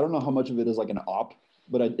with that. I don't know how much of it is like an op,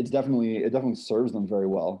 but it definitely serves them very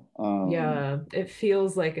well. Yeah, it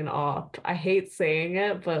feels like an op. I hate saying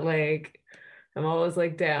it, but like I'm always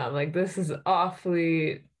like, damn, like this is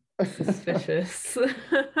awfully suspicious.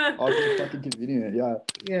 Awfully fucking convenient. Yeah,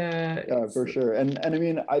 Yeah, for sure. And I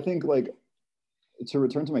mean, I think like, to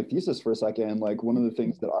return to my thesis for a second, like one of the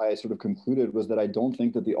things that I sort of concluded was that I don't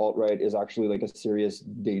think that the alt-right is actually like a serious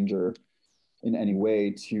danger in any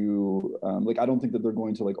way to like, I don't think that they're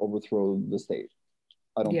going to like overthrow the state.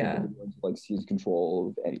 I don't think that they're going to like seize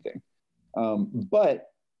control of anything.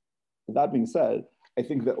 But that being said, I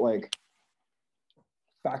think that like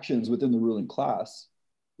factions within the ruling class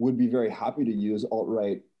would be very happy to use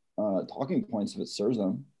alt-right talking points if it serves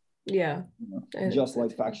them. Yeah. You know, just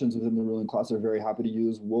like factions within the ruling class are very happy to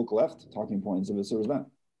use woke left talking points if it serves them.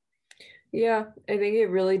 Yeah, I think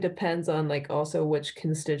it really depends on like also which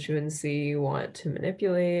constituency you want to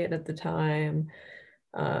manipulate at the time.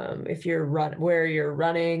 If you're where you're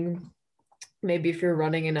running, maybe if you're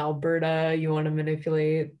running in Alberta, you want to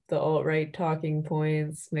manipulate the alt-right talking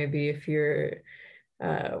points. Maybe if you're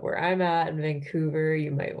where I'm at in Vancouver,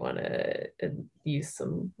 you might want to use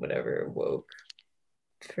some whatever woke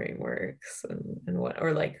frameworks and what,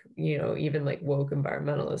 or like, you know, even like woke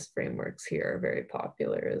environmentalist frameworks here are very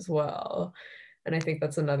popular as well. And I think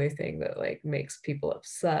that's another thing that like makes people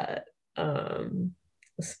upset. And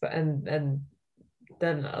then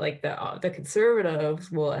like the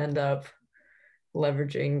conservatives will end up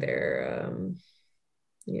leveraging their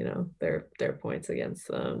you know, their points against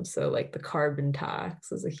them. So like the carbon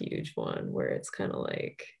tax is a huge one, where it's kind of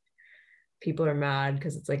like people are mad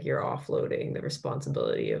because it's like you're offloading the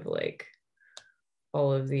responsibility of like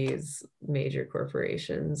all of these major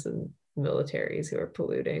corporations and militaries who are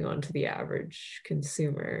polluting onto the average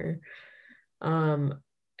consumer. I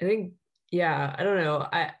think, yeah, I don't know.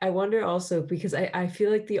 I wonder also, because I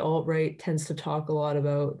feel like the alt-right tends to talk a lot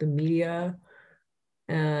about the media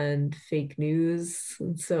and fake news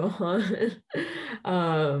and so on.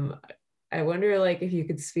 I wonder like if you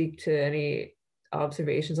could speak to any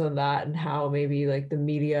observations on that, and how maybe like the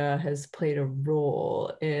media has played a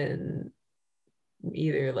role in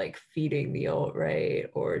either like feeding the alt-right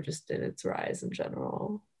or just in its rise in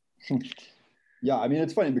general. Yeah, I mean,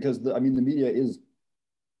 it's funny because the media is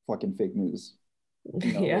fucking fake news.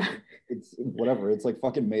 You know, Yeah, it's whatever. It's like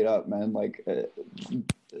fucking made up, man. Like, I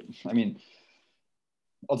mean,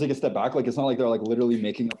 I'll take a step back. Like, it's not like they're like literally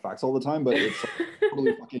making up facts all the time, but it's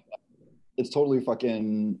totally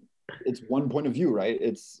fucking, it's one point of view, right?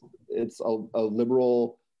 It's a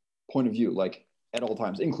liberal point of view, like at all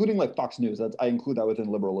times, including like Fox News. I include that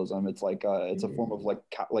within liberalism. It's like it's a form of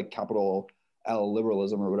like capital L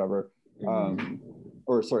liberalism or whatever,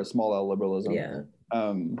 or sorry, small L liberalism. Yeah.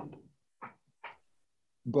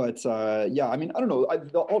 But yeah, I mean, I don't know.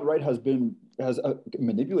 The alt-right has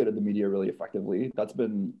manipulated the media really effectively. That's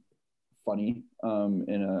been funny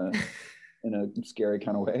in a scary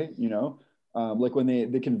kind of way, you know. Like when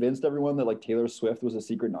they convinced everyone that like Taylor Swift was a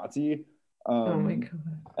secret Nazi, Oh my God.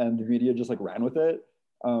 and the media just like ran with it,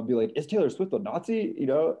 be like, is Taylor Swift a Nazi, you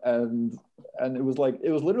know? And it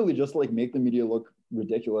was literally just to like make the media look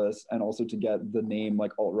ridiculous, and also to get the name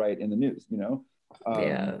like alt-right in the news, you know.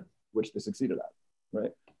 Yeah. Which they succeeded at,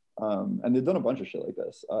 right? And they've done a bunch of shit like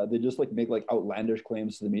this. They just like make like outlandish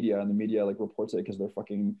claims to the media, and the media like reports it because they're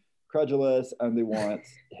fucking credulous and they want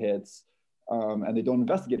hits, and they don't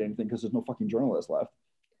investigate anything because there's no fucking journalists left.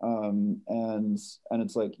 And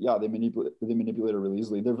it's like, yeah, they manipulate it really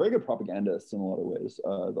easily. They're very good propagandists in a lot of ways,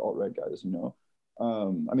 the alt-right guys, you know.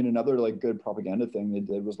 I mean, another like good propaganda thing they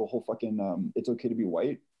did was the whole fucking "It's okay to be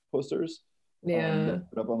white" posters. Yeah.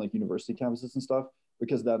 Put up on like university campuses and stuff,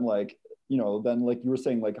 because then like, you know, then like you were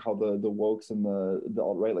saying, like how the wokes and the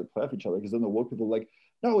alt-right like play off each other, because then the woke people are like,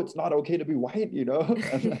 no, it's not okay to be white, you know.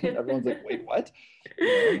 And everyone's like, wait, what? You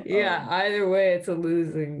know? Yeah, either way it's a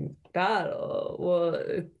losing battle. Well,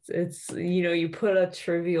 it's you know, you put a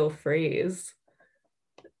trivial phrase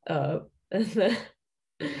up and then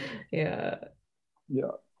yeah.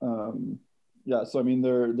 Yeah, so I mean,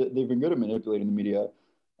 they've been good at manipulating the media.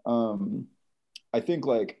 I think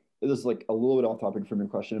like this is like a little bit off topic from your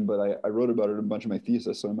question, but I wrote about it in a bunch of my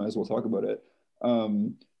thesis, so I might as well talk about it.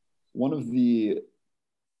 um, one of the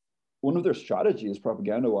one of their strategies,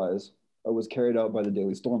 propaganda-wise, was carried out by the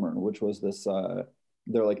Daily Stormer, which was this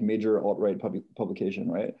their like major alt-right publication,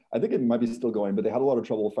 right? I think it might be still going, but they had a lot of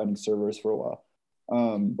trouble finding servers for a while.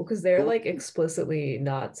 Well, because they're but- like explicitly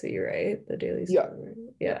Nazi, right? The Daily Yeah. Stormer.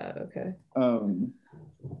 Yeah, okay.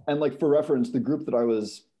 And like for reference, the group that I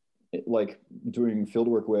was like doing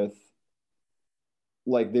fieldwork with,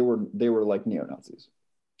 like they were like neo-Nazis.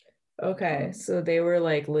 Okay, so they were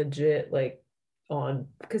like legit like on,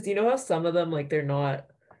 because you know how some of them like they're not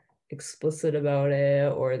explicit about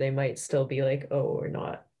it, or they might still be like, oh, we're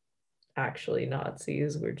not actually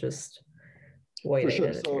Nazis, we're just white For sure.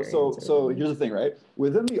 identitarians. So here's the thing, right?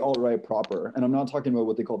 Within the alt-right proper, and I'm not talking about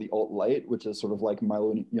what they call the alt-light, which is sort of like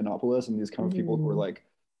Milo Yiannopoulos and these kind of people who are like,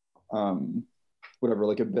 whatever,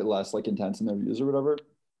 like a bit less like intense in their views or whatever.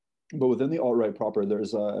 But within the alt-right proper,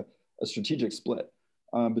 there's a strategic split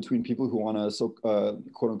between people who want to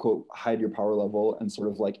quote unquote hide your power level and sort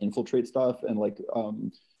of like infiltrate stuff and like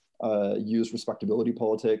use respectability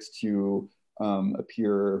politics to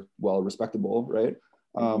appear well respectable, right?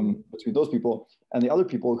 Between those people and the other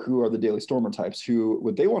people who are the Daily Stormer types, who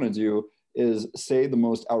what they want to do is say the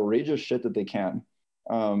most outrageous shit that they can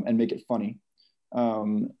and make it funny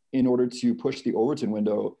in order to push the Overton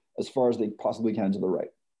window as far as they possibly can to the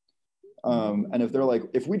right. And if they're like,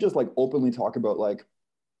 if we just like openly talk about like,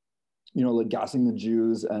 you know, like gassing the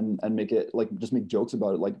Jews and make it like just make jokes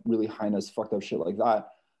about it, like really heinous fucked up shit like that,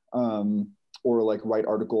 or like write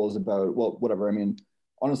articles about, well, whatever. I mean,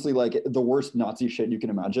 honestly, like the worst Nazi shit you can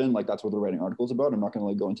imagine, like that's what they're writing articles about. I'm not going to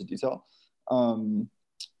like go into detail.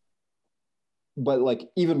 But like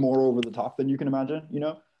even more over the top than you can imagine, you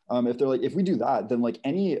know, if they're like, if we do that, then like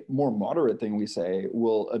any more moderate thing we say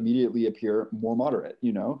will immediately appear more moderate,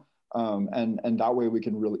 you know, and that way we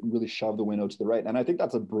can really shove the window to the right. And I think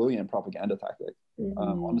that's a brilliant propaganda tactic.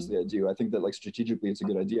 Honestly, I do. I think that like strategically it's a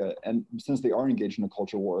good idea. And since they are engaged in a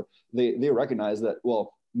culture war, they recognize that,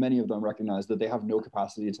 well, many of them recognize that they have no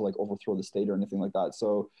capacity to like overthrow the state or anything like that.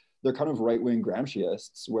 So they're kind of right-wing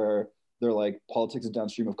Gramsciists where they're like, politics is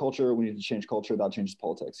downstream of culture. We need to change culture. That changes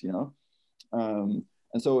politics, you know?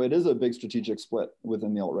 And so it is a big strategic split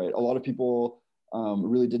within the alt-right. A lot of people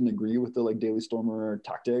really didn't agree with the like Daily Stormer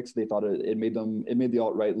tactics. They thought it made the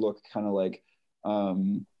alt-right look kind of like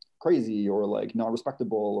crazy or like not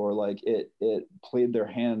respectable, or like it played their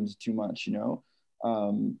hand too much, you know?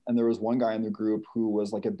 And there was one guy in the group who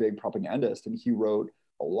was like a big propagandist, and he wrote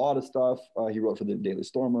a lot of stuff. He wrote for the Daily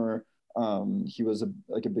Stormer. He was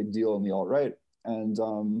like a big deal in the alt-right.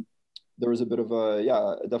 And there was a bit of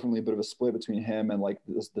definitely a bit of a split between him and like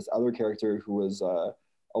this other character who was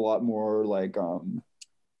a lot more like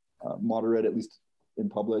moderate, at least in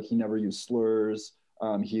public. He never used slurs.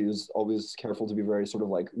 He was always careful to be very sort of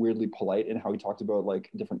like weirdly polite in how he talked about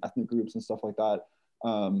like different ethnic groups and stuff like that.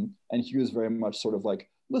 And he was very much sort of like,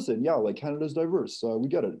 listen, yeah, like Canada's diverse. We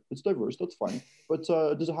get it. It's diverse. That's fine. But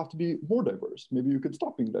does it have to be more diverse? Maybe you could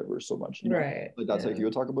stop being diverse so much. You know? Right. Like that's how he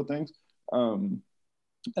would talk about things.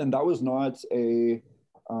 And that was not a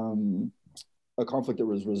conflict that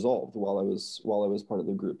was resolved while I was part of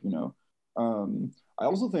the group, you know. I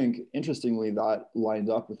also think, interestingly, that lined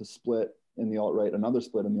up with a split in the alt-right, another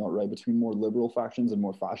split in the alt-right between more liberal factions and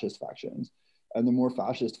more fascist factions. And the more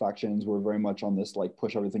fascist factions were very much on this like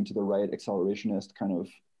push everything to the right, accelerationist kind of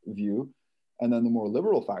view. And then the more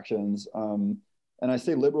liberal factions, and I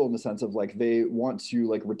say liberal in the sense of like they want to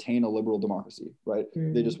like retain a liberal democracy, right?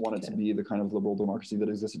 They just want it to be the kind of liberal democracy that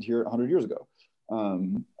existed here 100 years ago.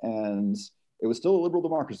 And it was still a liberal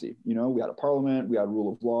democracy. You know, we had a parliament, we had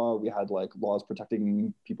rule of law, we had like laws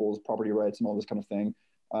protecting people's property rights and all this kind of thing.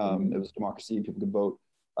 It was democracy, people could vote,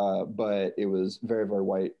 but it was very, very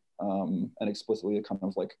white and explicitly a kind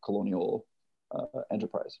of like colonial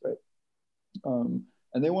enterprise, right?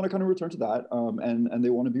 And they want to kind of return to that, and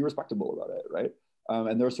they want to be respectable about it, right?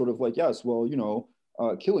 And they're sort of like, yes, well, you know,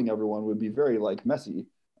 killing everyone would be very like messy.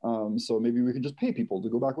 So maybe we could just pay people to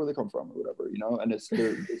go back where they come from or whatever, you know? And it's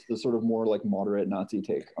the sort of more like moderate Nazi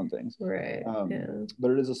take on things. Right.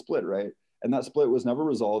 But it is a split, right? And that split was never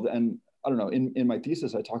resolved. And I don't know, in my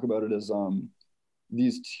thesis, I talk about it as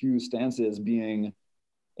these two stances being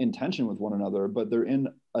in tension with one another, but they're in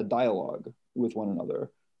a dialogue with one another.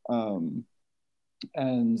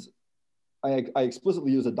 And I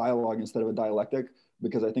explicitly use a dialogue instead of a dialectic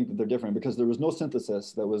because I think that they're different, because there was no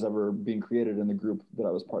synthesis that was ever being created in the group that I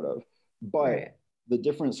was part of. But the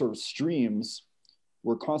different sort of streams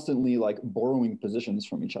were constantly like borrowing positions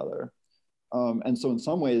from each other. And so in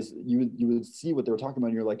some ways you would see what they were talking about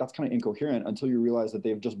and you're like, that's kind of incoherent, until you realize that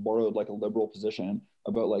they've just borrowed like a liberal position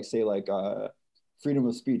about like, say like freedom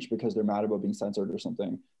of speech because they're mad about being censored or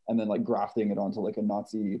something, and then like grafting it onto like a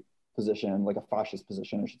Nazi position, like a fascist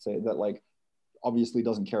position, I should say, that like obviously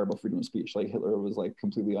doesn't care about freedom of speech. Like Hitler was like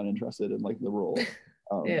completely uninterested in like liberal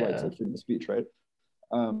rights, like freedom of speech, right?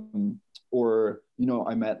 Or, you know,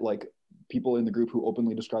 I met like people in the group who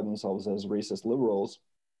openly describe themselves as racist liberals,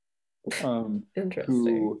 Interesting.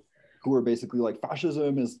 who were basically like,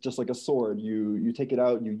 fascism is just like a sword. You take it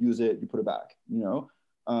out, you use it, you put it back, you know?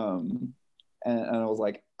 And I was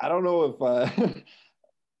like, I don't know if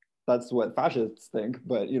that's what fascists think,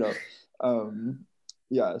 but you know,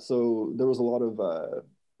 yeah. So there was a lot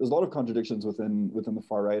of contradictions within the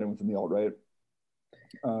far right and within the alt right.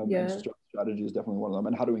 Yeah. And strategy is definitely one of them,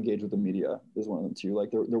 and how to engage with the media is one of them too.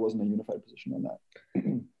 Like there wasn't a unified position on that.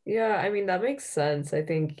 Yeah, I mean, that makes sense. I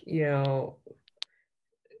think, you know,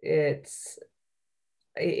 it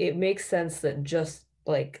makes sense that just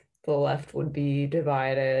like the left would be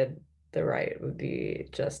divided, the right would be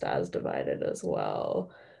just as divided as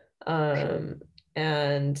well. And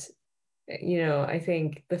you know, I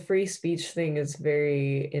think the free speech thing is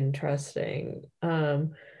very interesting.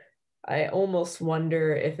 I almost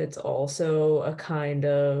wonder if it's also a kind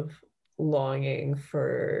of longing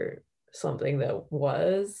for something that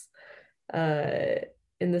was, uh,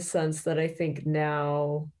 in the sense that I think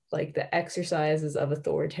now, like the exercises of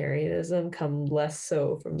authoritarianism come less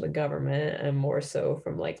so from the government and more so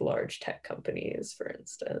from like large tech companies, for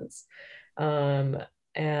instance. Um,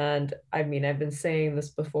 and I mean, I've been saying this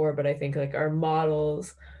before, but I think like our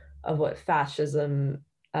models of what fascism,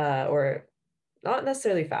 or not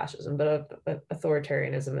necessarily fascism, but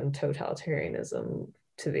authoritarianism and totalitarianism,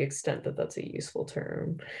 to the extent that that's a useful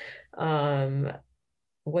term, um,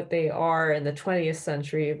 what they are in the 20th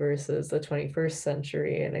century versus the 21st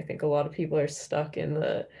century. And I think a lot of people are stuck in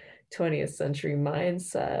the 20th century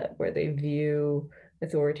mindset where they view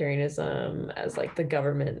authoritarianism as like the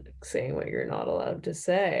government saying what you're not allowed to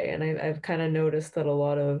say. And I've kind of noticed that a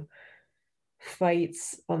lot of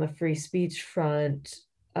fights on the free speech front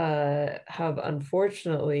have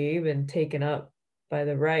unfortunately been taken up by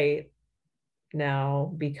the right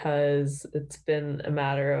now, because it's been a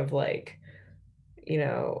matter of like, you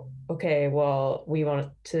know, okay, well, we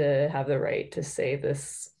want to have the right to say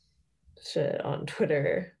this shit on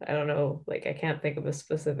Twitter. I don't know, like I can't think of a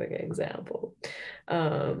specific example.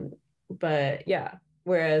 But yeah,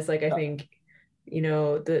 whereas like I think, you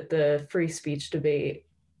know, the free speech debate,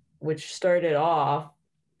 which started off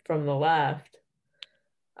from the left,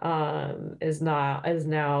 is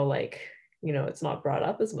now like, you know, it's not brought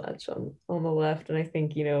up as much on the left. And I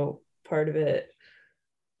think, you know, part of it,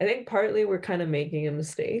 I think partly we're kind of making a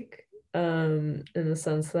mistake, in the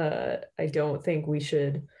sense that I don't think we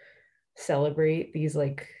should celebrate these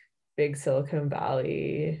like big Silicon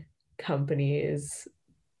Valley companies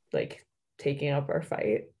like taking up our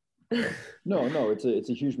fight. No, it's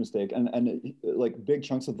a huge mistake, and like big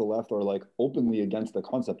chunks of the left are like openly against the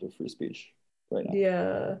concept of free speech right now.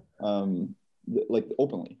 Yeah. Like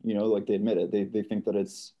openly, you know, like they admit it. They think that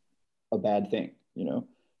it's a bad thing, you know,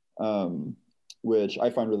 which I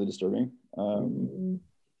find really disturbing.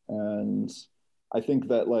 And I think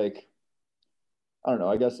that like, I don't know,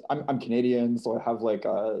 I guess I'm Canadian, so I have like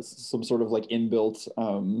some sort of like inbuilt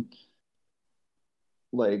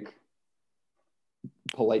like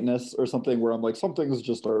politeness or something where I'm like, some things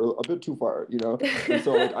just are a bit too far, you know? And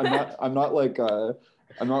so like I'm not like a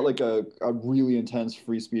really intense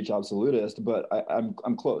free speech absolutist, but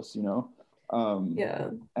I'm close, you know? Yeah.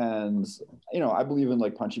 And you know, I believe in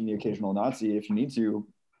like punching the occasional Nazi if you need to,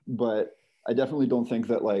 but I definitely don't think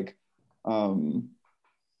that like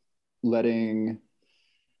letting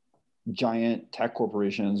giant tech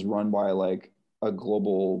corporations run by like a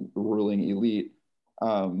global ruling elite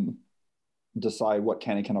decide what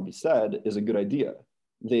can and cannot be said is a good idea.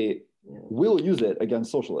 They will use it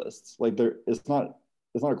against socialists. Like it's not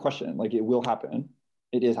a question. Like it will happen.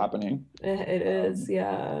 It is happening. It is,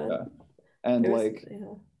 yeah. And like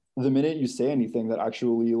the minute you say anything that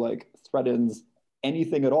actually like threatens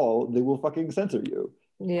anything at all, they will fucking censor you.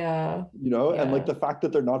 Yeah. You know, and like the fact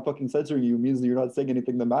that they're not fucking censoring you means that you're not saying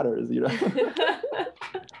anything that matters, you know?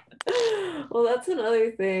 Well, that's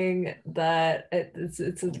another thing that it's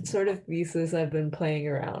a sort of thesis I've been playing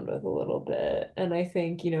around with a little bit. And I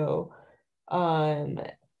think, you know,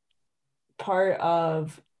 part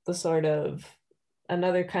of the sort of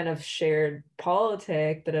another kind of shared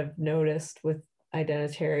politic that I've noticed with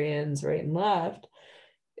identitarians right and left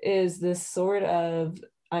is this sort of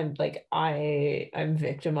I'm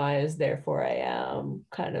victimized, therefore I am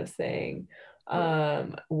kind of thing.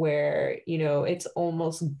 where, you know, it's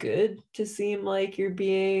almost good to seem like you're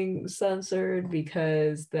being censored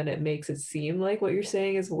because then it makes it seem like what you're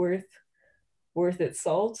saying is worth its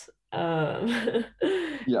salt.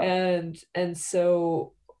 Yeah. And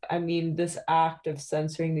so, I mean, this act of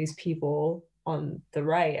censoring these people on the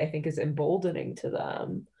right, I think, is emboldening to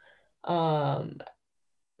them.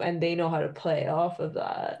 And they know how to play off of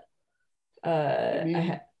that. I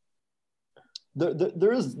mean,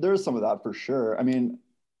 there is some of that for sure. I mean,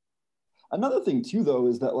 another thing too, though,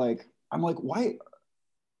 is that like I'm like, why?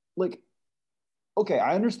 Like, okay,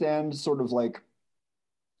 I understand sort of like,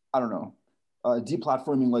 I don't know,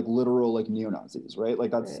 deplatforming like literal like neo-Nazis, right?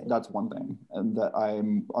 Like Right. that's one thing, and that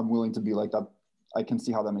I'm willing to be like that. I can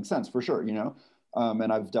see how that makes sense for sure, you know.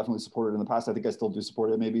 And I've definitely supported it in the past. I think I still do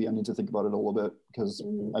support it. Maybe I need to think about it a little bit because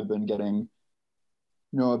Mhm. I've been getting,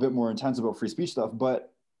 you know, a bit more intense about free speech stuff.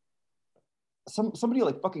 But somebody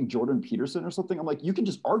like fucking Jordan Peterson or something, I'm like, you can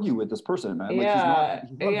just argue with this person, man. Like he's not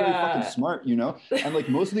very fucking smart, you know. And like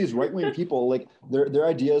most of these right wing people, like their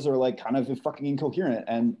ideas are like kind of fucking incoherent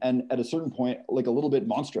and at a certain point, like a little bit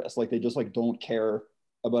monstrous. Like they just like don't care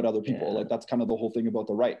about other people. Yeah. Like that's kind of the whole thing about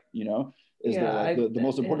the right, you know, is they're like the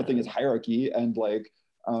most important thing is hierarchy and like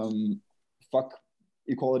fuck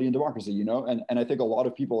equality and democracy, you know. And I think a lot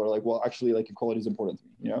of people are like, well, actually, like equality is important to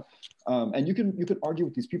me, you know. And you can argue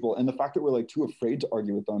with these people, and the fact that we're like too afraid to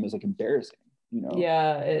argue with them is like embarrassing, you know.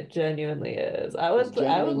 Yeah, it genuinely is. I would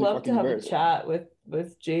love to have a chat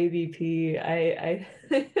with JVP. I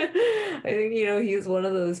I think, you know, he's one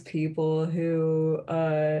of those people who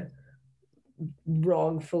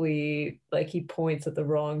wrongfully, like, he points at the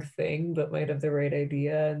wrong thing but might have the right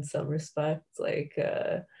idea in some respects, like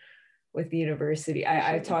with the university.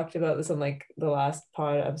 I talked about this on like the last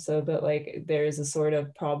pod episode, but like there's a sort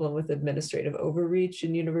of problem with administrative overreach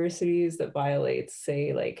in universities that violates,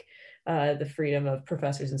 say, like the freedom of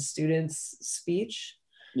professors and students' speech.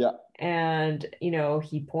 Yeah. And, you know,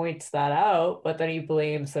 he points that out, but then he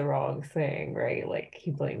blames the wrong thing, right? Like he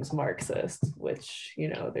blames Marxists, which, you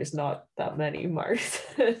know, there's not that many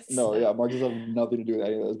Marxists. No, yeah, Marxists have nothing to do with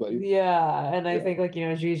any of those, buddy. Yeah, and I think, like, you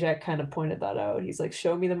know, Zizek kind of pointed that out. He's like,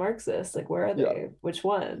 show me the Marxists. Like, where are they? Yeah. Which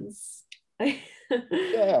ones?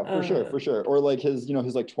 Yeah, for sure. Or like his, you know,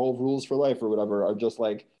 his like 12 rules for life or whatever are just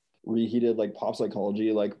like reheated like pop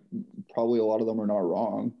psychology. Like probably a lot of them are not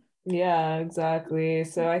wrong. Yeah, exactly.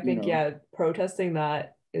 So I think, You know? yeah, protesting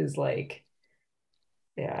that is like,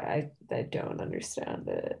 yeah, I don't understand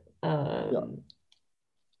it.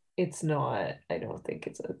 It's not, I don't think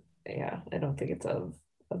it's I don't think it's of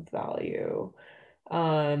value.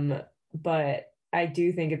 But I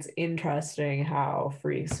do think it's interesting how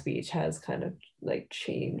free speech has kind of like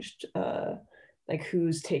changed, like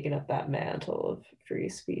who's taken up that mantle of free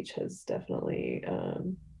speech has definitely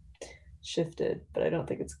shifted, but I don't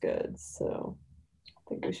think it's good. So I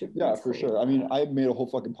think we should. Yeah, for sure. I mean, I made a whole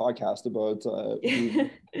fucking podcast about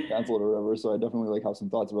being canceled or whatever, so I definitely like have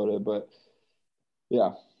some thoughts about it. But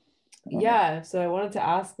yeah. Yeah, so I wanted to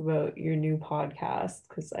ask about your new podcast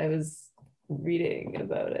because I was reading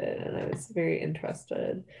about it and I was very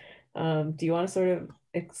interested. Do you want to sort of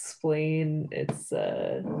explain its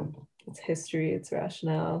history, its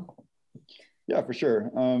rationale? Yeah, for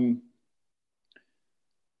sure.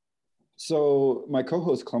 So my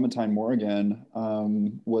co-host Clementine Morgan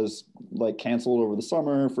was like canceled over the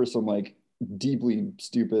summer for some like deeply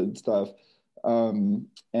stupid stuff,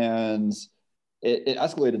 and it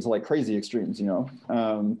escalated to like crazy extremes, you know,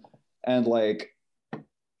 and like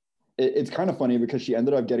it's kind of funny because she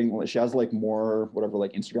ended up getting, she has like more whatever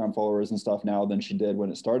like Instagram followers and stuff now than she did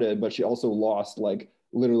when it started, but she also lost like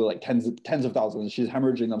literally like tens of thousands. She's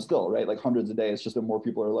hemorrhaging them still, right? Like hundreds a day. It's just that more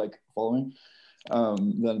people are like following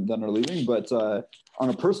than are leaving. But on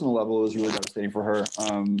a personal level, it was really devastating for her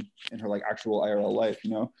in her like actual IRL life, you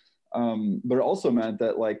know. But it also meant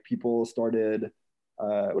that like people started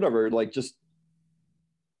whatever, like just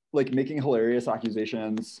like making hilarious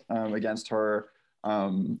accusations against her,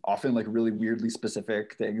 often like really weirdly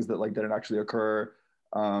specific things that like didn't actually occur,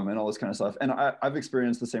 and all this kind of stuff. And I've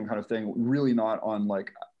experienced the same kind of thing, really not on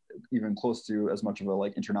like even close to as much of a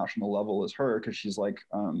like international level as her, because she's like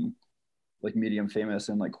medium famous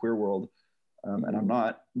in like queer world, and I'm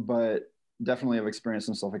not, but definitely have experienced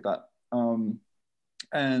some stuff like that.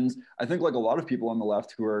 And I think like a lot of people on the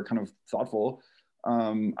left who are kind of thoughtful,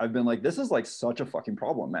 I've been like, this is like such a fucking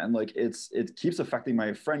problem, man. Like it keeps affecting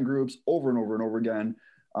my friend groups over and over and over again.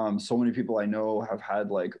 So many people I know have had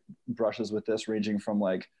like brushes with this, ranging from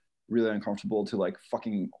like really uncomfortable to like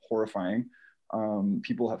fucking horrifying.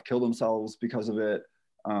 People have killed themselves because of it.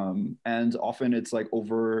 And often it's like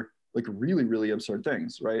over like really, really absurd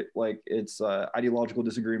things, right? Like it's ideological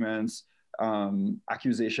disagreements,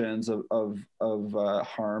 accusations of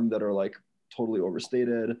harm that are like totally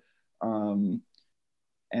overstated, and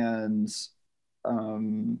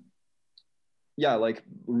yeah, like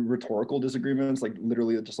rhetorical disagreements, like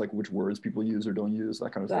literally just like which words people use or don't use,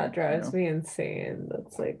 that kind of That thing. drives me insane.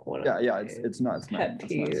 That's like one of Yeah, my it's nuts, man. pet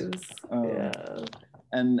It's nuts. peeves.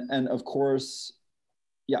 And of course,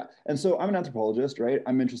 yeah. And so I'm an anthropologist, right?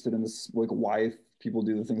 I'm interested in this, like why people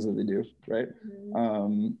do the things that they do, right?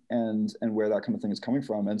 And where that kind of thing is coming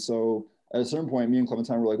from. And so at a certain point, me and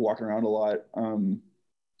Clementine were like walking around a lot,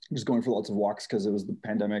 just going for lots of walks because it was the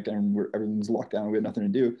pandemic and everything's locked down. We had nothing to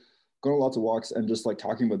do. Going on lots of walks and just like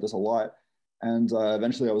talking about this a lot. And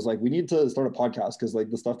eventually I was like, we need to start a podcast because like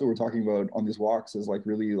the stuff that we're talking about on these walks is like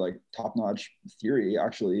really like top-notch theory,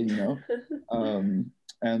 actually, you know?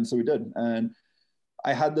 And so we did. And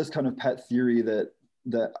I had this kind of pet theory that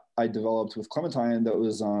I developed with Clementine that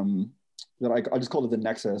was that I just called it the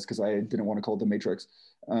Nexus because I didn't want to call it the Matrix.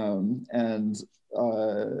 And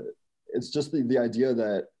it's just the idea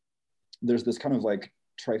that there's this kind of like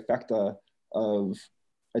trifecta of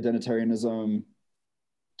identitarianism,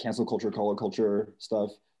 cancel culture, color culture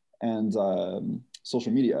stuff, and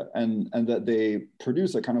social media, and that they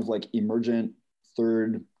produce a kind of like emergent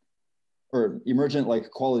third or emergent like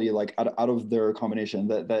quality like out of their combination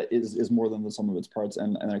that is more than the sum of its parts,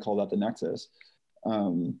 and I call that the Nexus.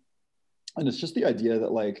 And it's just the idea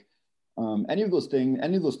that like any of those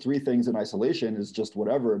three things in isolation is just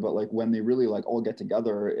whatever, but like when they really like all get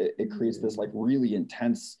together, it creates this like really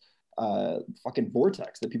intense fucking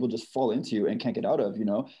vortex that people just fall into and can't get out of, you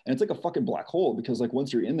know? And it's like a fucking black hole because like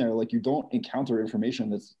once you're in there, like you don't encounter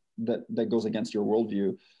information that goes against your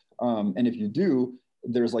worldview. And if you do,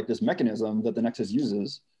 there's like this mechanism that the Nexus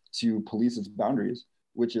uses to police its boundaries,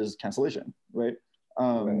 which is cancellation, right?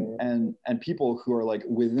 And people who are like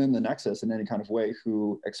within the Nexus in any kind of way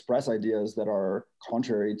who express ideas that are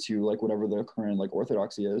contrary to like whatever their current like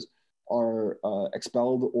orthodoxy is are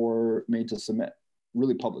expelled or made to submit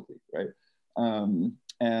really publicly, right?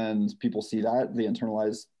 And people see that, they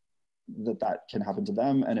internalize that can happen to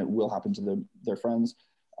them and it will happen to their friends.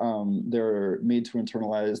 They're made to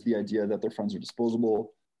internalize the idea that their friends are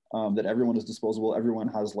disposable, that everyone is disposable, everyone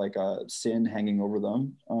has like a sin hanging over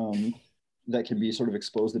them that can be sort of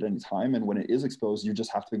exposed at any time, and when it is exposed, you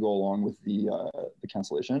just have to go along with the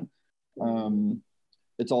cancellation.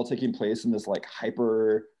 It's all taking place in this like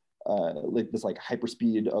hyper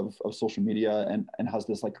speed of social media, and has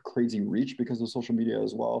this like crazy reach because of social media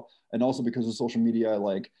as well, and also because of social media,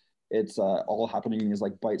 like it's all happening in these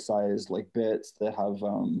like bite-sized like bits that have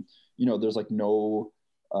you know, there's like no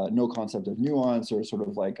concept of nuance or sort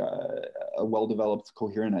of like a well-developed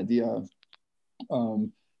coherent idea,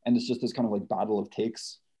 and it's just this kind of like battle of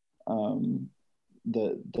takes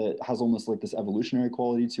that has almost like this evolutionary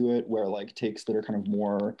quality to it, where like takes that are kind of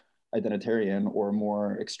more identitarian or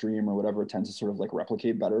more extreme or whatever tend to sort of like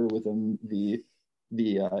replicate better within the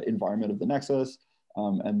environment of the Nexus,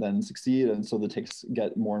 and then succeed. And so the takes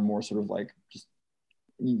get more and more sort of like just,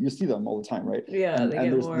 you see them all the time, right? Yeah, and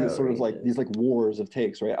there's these sort of like these like wars of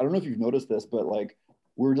takes, right? I don't know if you've noticed this, but like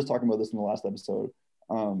we were just talking about this in the last episode.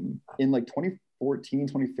 In like 2014,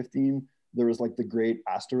 2015, there was like the great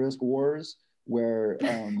asterisk wars where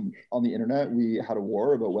on the internet we had a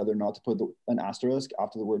war about whether or not to put an asterisk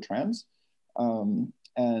after the word trans,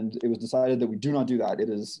 and it was decided that we do not do that. It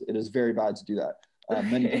is very bad to do that.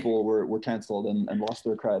 Many people were canceled and lost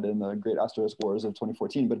their cred in the great asterisk wars of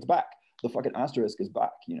 2014, but it's back. The fucking asterisk is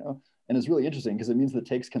back, you know? And it's really interesting because it means that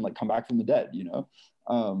takes can like come back from the dead, you know?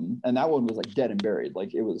 And that one was like dead and buried.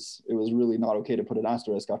 Like it was really not okay to put an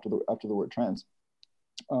asterisk after the word trans.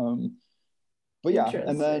 But yeah,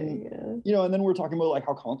 and then you know, and then we're talking about like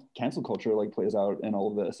how cancel culture like plays out and all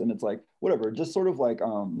of this, and it's like whatever, just sort of like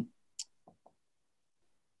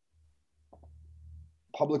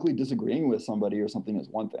publicly disagreeing with somebody or something is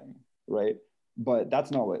one thing, right? But that's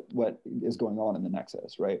not what is going on in the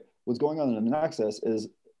Nexus, right? What's going on in the Nexus is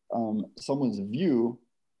someone's view.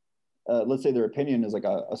 Let's say their opinion is like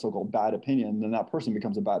a so-called bad opinion, then that person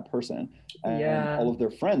becomes a bad person, and all of their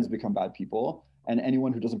friends become bad people, and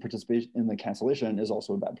anyone who doesn't participate in the cancellation is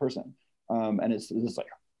also a bad person. And it's this like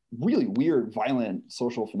really weird, violent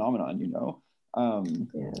social phenomenon, you know?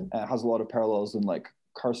 It has a lot of parallels in like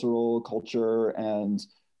carceral culture, and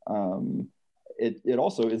it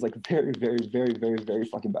also is like very, very, very, very, very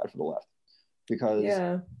fucking bad for the left, because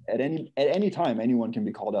at any time anyone can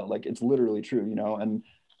be called out. Like it's literally true, you know? And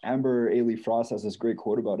Amber Ailey Frost has this great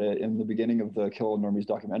quote about it in the beginning of the Kill All Normies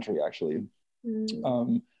documentary, actually,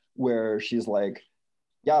 where she's like,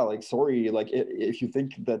 yeah, like, sorry, like if you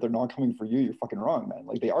think that they're not coming for you, you're fucking wrong, man.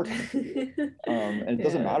 Like, they are coming for you. And it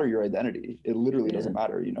doesn't matter your identity. It literally doesn't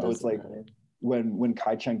matter. You know, it's like matter. when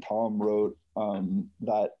Kai Cheng Tom wrote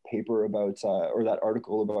that paper about or that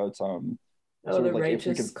article about Oh, the like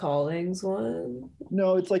Righteous Callings one?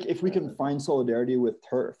 No, it's like if we can find solidarity with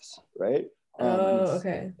TERFs, right?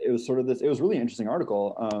 Okay. It was sort of this. It was a really interesting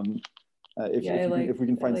article. If we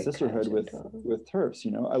can find like sisterhood with TERFs,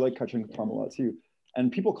 you know, I like Kai Cheng Tom a lot too.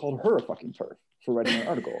 And people called her a fucking TERF for writing an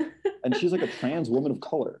article, and she's like a trans woman of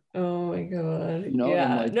color. Oh my god! You know,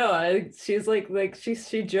 yeah, and like, she's like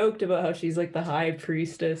she joked about how she's like the high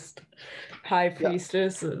priestess,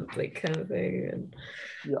 like kind of thing, and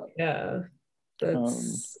yeah,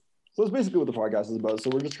 that's so that's basically what the podcast is about. So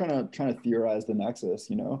we're just trying to theorize the nexus,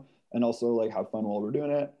 you know, and also like have fun while we're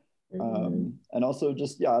doing it, and also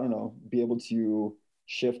just I don't know, be able to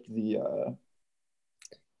shift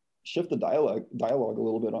the dialogue a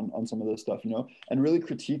little bit on some of this stuff, you know, and really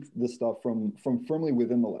critique this stuff from firmly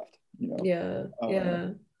within the left, you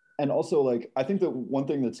know. And also, like, I think that one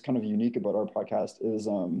thing that's kind of unique about our podcast is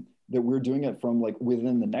that we're doing it from like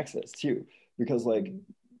within the nexus too, because like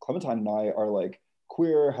Clementine and I are like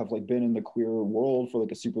queer, have like been in the queer world for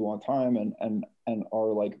like a super long time, and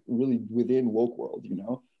are like really within woke world, you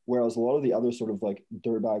know, whereas a lot of the other sort of like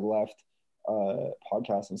dirtbag left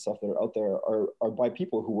podcasts and stuff that are out there are by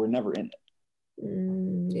people who were never in it.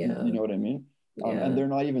 You know what I mean? And they're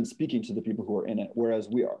not even speaking to the people who are in it, whereas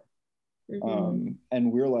we are.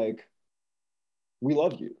 And we're like, we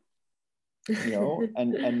love you, you know,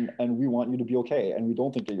 and we want you to be okay, and we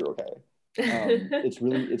don't think that you're okay. It's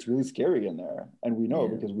really scary in there, and we know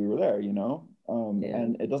because we were there, you know.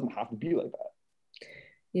 And it doesn't have to be like that.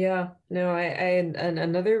 Yeah, no, I and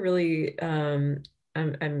another really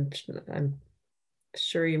I'm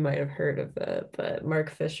sure you might have heard of it, but Mark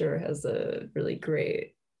Fisher has a really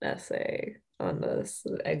great essay on this,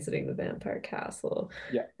 Exiting the Vampire Castle.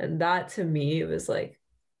 Yeah. And that to me was like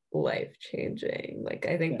life-changing. Like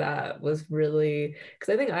I think that was really,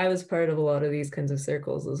 because I think I was part of a lot of these kinds of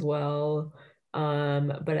circles as well.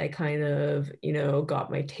 But I kind of, you know, got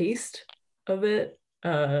my taste of it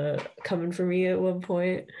coming from me at one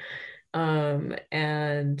point.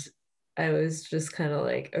 And I was just kind of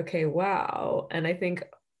like, okay, wow. And I think,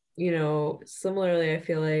 you know, similarly, I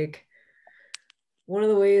feel like one of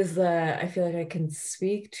the ways that I feel like I can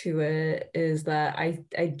speak to it is that I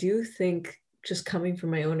do think, just coming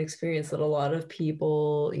from my own experience, that a lot of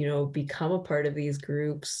people, you know, become a part of these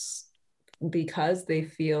groups because they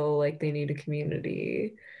feel like they need a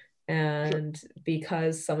community, and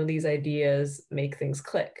because some of these ideas make things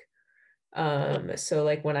click. So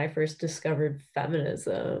like when I first discovered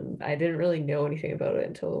feminism, I didn't really know anything about it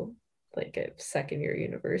until like at second year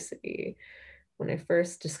university. When I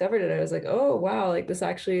first discovered it, I was like, oh wow, like this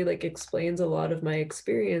actually like explains a lot of my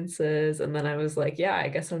experiences. And then I was like, yeah, I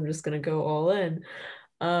guess I'm just gonna go all in.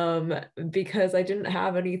 Because I didn't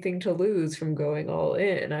have anything to lose from going all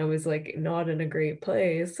in. I was like not in a great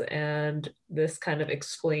place, and this kind of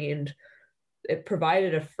explained, it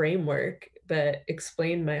provided a framework that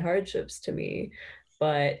explained my hardships to me.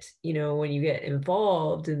 But, you know, when you get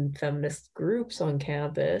involved in feminist groups on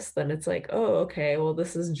campus, then it's like, oh, okay, well,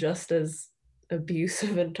 this is just as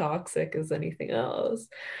abusive and toxic as anything else.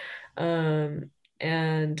 And,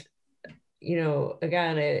 you know,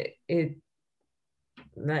 again, it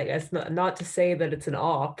I guess not to say that it's an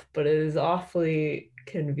op, but it is awfully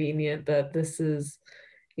convenient that this is,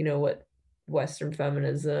 you know, what Western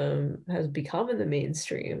feminism has become in the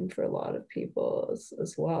mainstream for a lot of people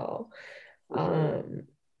as well. And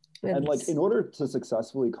like, in order to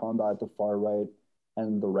successfully combat the far right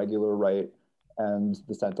and the regular right and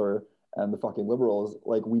the center and the fucking liberals,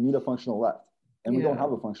 like, we need a functional left, and we don't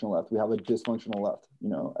have a functional left. We have a dysfunctional left, you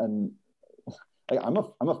know. And like, I'm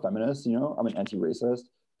a feminist, you know. I'm an anti-racist.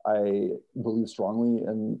 I believe strongly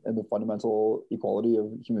in the fundamental equality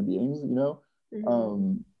of human beings, you know.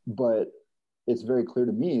 But it's very clear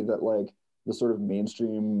to me that like the sort of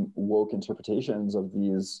mainstream woke interpretations of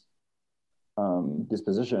these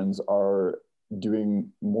positions are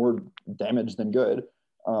doing more damage than good,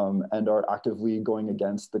 and are actively going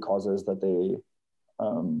against the causes that they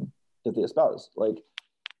espouse, like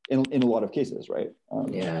in a lot of cases, right?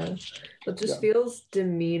 It just feels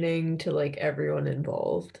demeaning to like everyone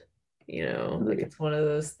involved, you know. Like it's one of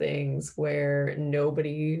those things where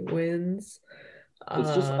nobody wins.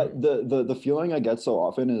 It's just the feeling I get so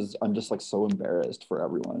often is I'm just like so embarrassed for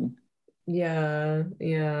everyone. Yeah,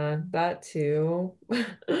 that too.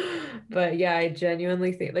 But yeah, I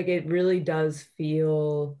genuinely think like it really does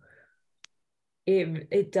feel,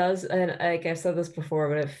 it does, and like I've said this before,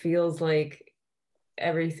 but it feels like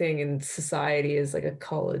everything in society is like a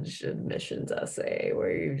college admissions essay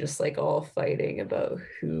where you're just like all fighting about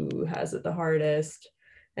who has it the hardest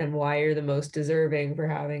and why you're the most deserving for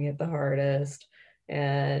having it the hardest.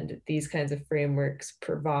 And these kinds of frameworks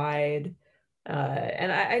provide,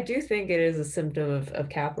 and I do think it is a symptom of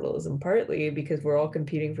capitalism, partly because we're all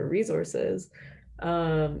competing for resources.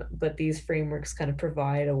 But these frameworks kind of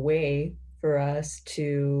provide a way for us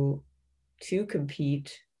to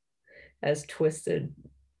compete, as twisted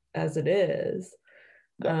as it is.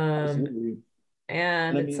 Yeah, absolutely.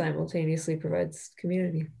 And it simultaneously provides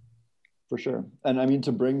community. For sure. And I mean,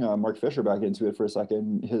 to bring Mark Fisher back into it for a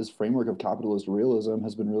second, his framework of capitalist realism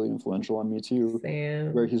has been really influential on me too.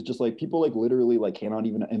 Same. Where he's just like, people like literally like cannot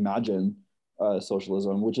even imagine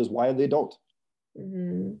socialism, which is why they don't.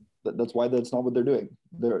 Mm-hmm. That's why that's not what they're doing.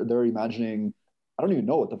 They're imagining, I don't even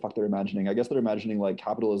know what the fuck they're imagining. I guess they're imagining like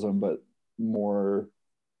capitalism, but more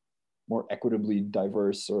equitably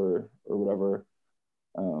diverse or whatever.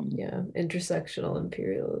 Yeah, intersectional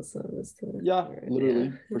imperialism is the word.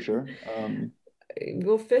 Literally, for sure.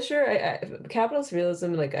 Well, Fisher, capitalist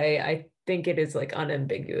realism, like I think it is like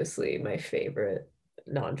unambiguously my favorite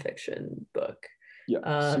nonfiction book.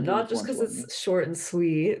 Yeah, not just because it's short and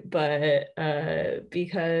sweet, but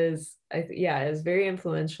because it was very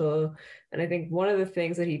influential. And I think one of the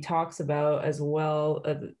things that he talks about as well,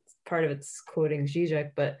 part of it's quoting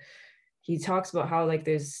Zizek, but he talks about how like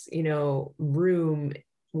there's, room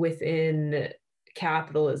within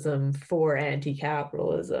capitalism for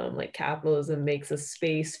anti-capitalism. Like capitalism makes a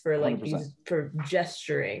space for like 100%. for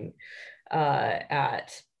gesturing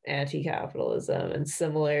at anti-capitalism. And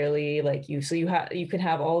similarly, like you can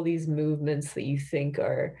have all these movements that you think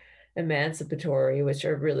are emancipatory, which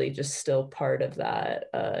are really just still part of that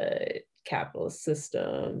capitalist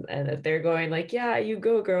system, and that they're going like, yeah, you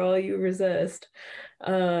go girl, you resist.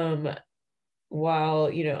 While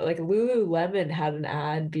like Lululemon had an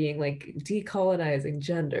ad being like decolonizing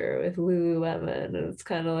gender with Lululemon, and it's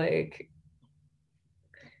kind of like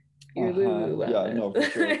you're Lululemon. Yeah, no, for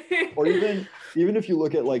sure. Or even if you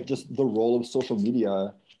look at like just the role of social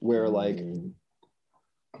media, where like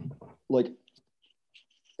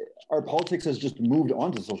our politics has just moved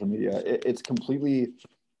onto social media. It's completely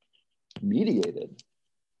mediated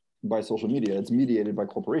by social media. It's mediated by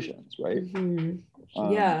corporations, right? Mm-hmm.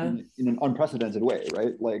 In an unprecedented way,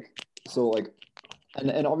 right? Like, so like,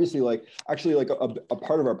 and obviously like, actually like a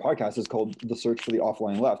part of our podcast is called The Search for the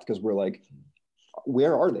Offline Left, because we're like,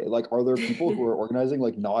 where are they? Like, are there people who are organizing,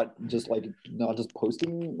 like not just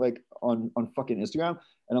posting like on fucking Instagram?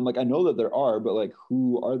 And I'm like, I know that there are, but like,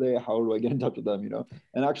 who are they? How do I get in touch with them?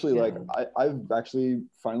 And actually, like, I've actually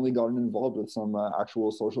finally gotten involved with some actual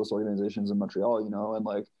socialist organizations in Montreal, and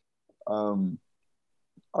like, I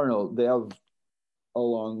don't know, they have a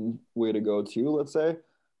long way to go too, let's say,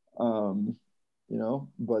 but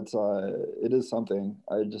it is something.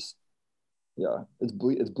 It's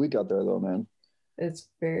bleak out there though, man. It's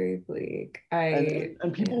very bleak.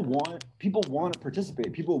 And people want to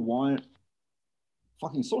participate. People want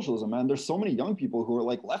fucking socialism, man. There's so many young people who are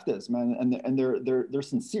like leftists, man, and they're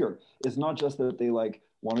sincere. It's not just that they like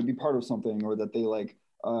want to be part of something, or that they like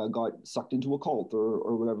got sucked into a cult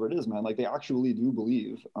or whatever it is, man. Like they actually do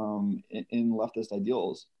believe in leftist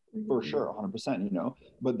ideals, for sure, 100%,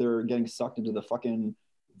 but they're getting sucked into the fucking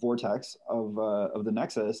vortex of the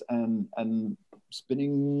nexus and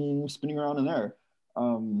spinning around in there.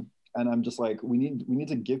 And I'm just like, we need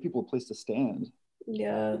to give people a place to stand.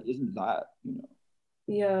 Yeah. It isn't that,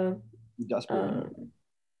 Yeah. Desperate.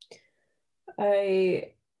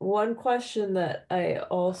 One question that I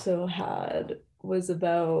also had was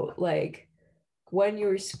about like when you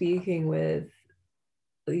were speaking with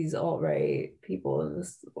these alt-right people in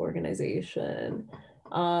this organization,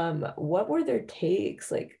 what were their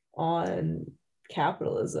takes like on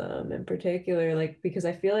capitalism in particular? Like, because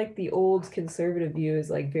I feel like the old conservative view is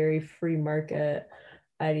like very free market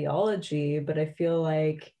ideology, but I feel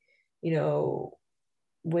like,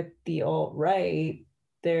 with the alt-right,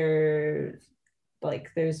 there's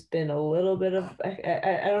been a little bit of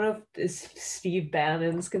I don't know if Steve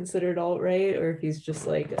Bannon's considered alt-right or if he's just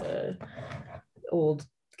like a old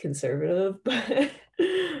conservative,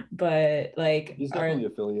 but like he's definitely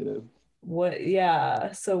affiliated.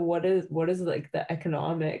 So what is like the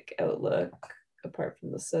economic outlook apart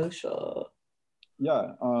from the social?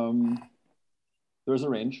 There's a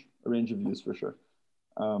range of views for sure.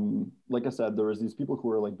 Like I said, there was these people who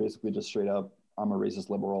were like basically just straight up, I'm a racist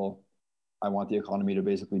liberal, I want the economy to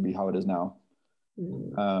basically be how it is now.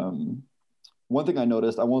 One thing I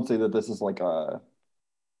noticed, I won't say that this is like a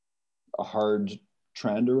hard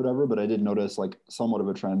trend or whatever, but I did notice like somewhat of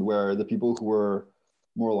a trend where the people who were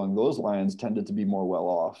more along those lines tended to be more well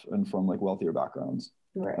off and from like wealthier backgrounds.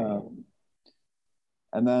 Right.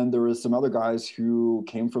 And then there was some other guys who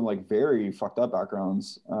came from like very fucked up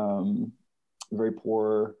backgrounds, very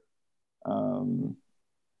poor,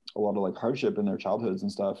 a lot of like hardship in their childhoods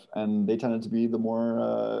and stuff. And they tended to be the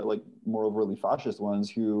more like more overtly fascist ones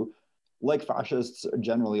who, like fascists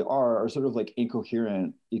generally are sort of like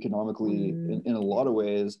incoherent economically in a lot of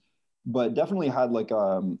ways, but definitely had like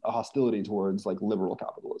a hostility towards like liberal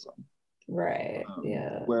capitalism. Right.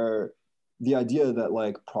 Yeah. Where the idea that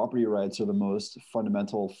like property rights are the most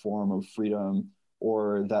fundamental form of freedom,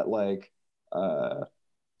 or that like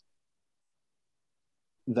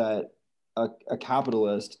that a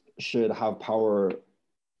capitalist should have power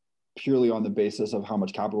purely on the basis of how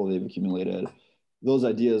much capital they've accumulated, those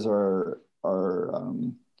ideas are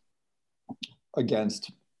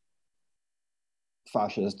against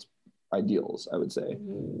fascist ideals, I would say,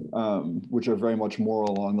 which are very much more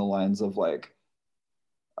along the lines of like,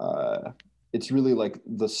 it's really like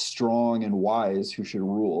the strong and wise who should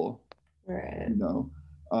rule, right? You know,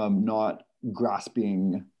 not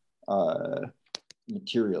grasping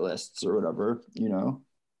materialists or whatever, you know,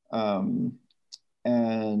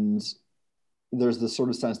 and there's this sort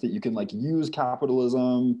of sense that you can like use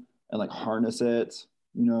capitalism and like harness it,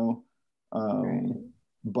 you know, Right.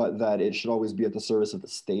 but that it should always be at the service of the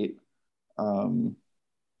state,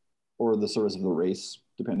 or the service of the race,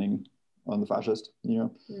 depending on the fascist, you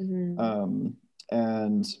know.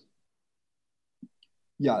 And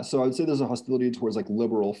yeah, so I would say there's a hostility towards like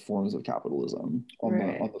liberal forms of capitalism on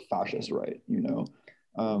the fascist right, you know,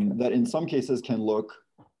 that in some cases can look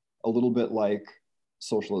a little bit like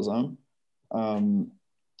socialism,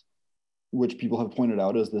 which people have pointed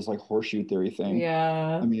out as this like horseshoe theory thing.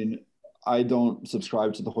 Yeah. I mean, I don't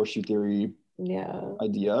subscribe to the horseshoe theory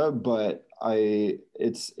idea, but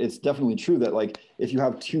it's definitely true that like if you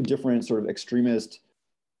have two different sort of extremist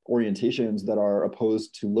orientations that are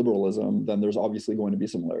opposed to liberalism, then there's obviously going to be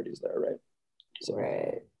similarities there, right? So,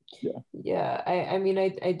 right. Yeah. I mean,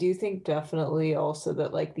 I do think definitely also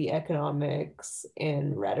that like the economics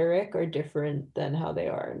in rhetoric are different than how they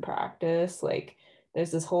are in practice. Like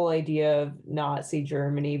there's this whole idea of Nazi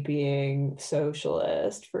Germany being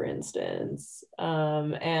socialist, for instance.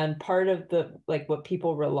 And part of the like what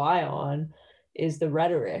people rely on is the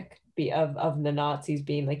rhetoric of the Nazis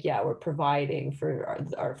being like, yeah, we're providing for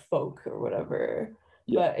our folk or whatever.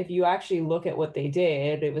 But if you actually look at what they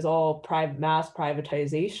did, it was all mass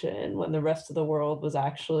privatization when the rest of the world was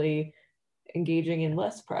actually engaging in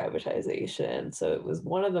less privatization. So it was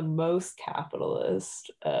one of the most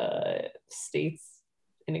capitalist states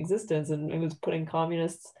in existence, and it was putting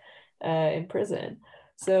communists in prison.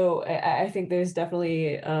 So I think there's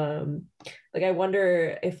definitely like I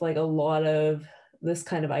wonder if like a lot of this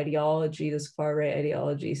kind of ideology, this far right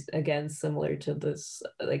ideology, again similar to this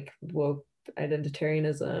like woke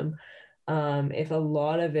identitarianism, if a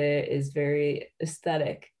lot of it is very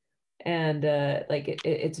aesthetic and like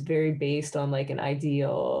it's very based on like an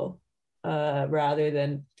ideal rather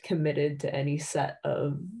than committed to any set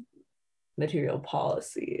of material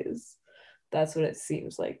policies. That's what it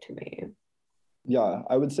seems like to me. Yeah,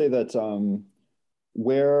 I would say that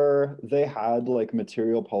where they had like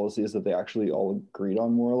material policies that they actually all agreed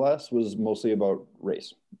on more or less was mostly about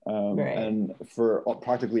race. And for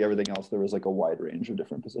practically everything else, there was like a wide range of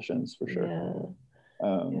different positions for sure.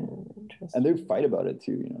 And they'd fight about it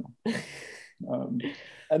too, you know.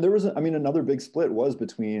 And there was, I mean, another big split was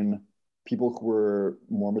between people who were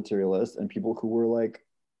more materialist and people who were like,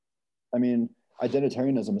 I mean,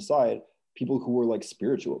 identitarianism aside, people who were like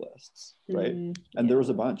spiritualists, right? And there was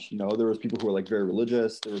a bunch, you know, there was people who were like very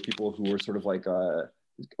religious. There were people who were sort of like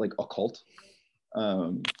occult,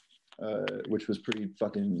 which was pretty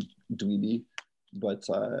fucking dweeby, but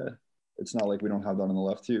it's not like we don't have that on the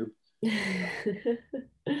left too. You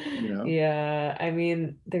know? Yeah, I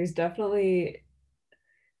mean, there's definitely,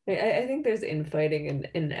 I think there's infighting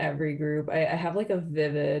in every group. I have like a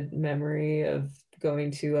vivid memory of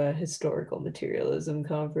going to a historical materialism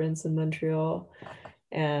conference in Montreal,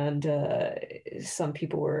 and some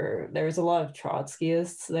people there was a lot of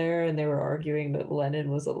Trotskyists there, and they were arguing that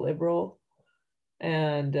Lenin was a liberal,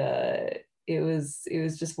 and it was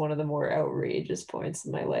just one of the more outrageous points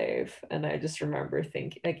in my life. And I just remember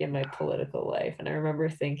thinking, like in my political life, and I remember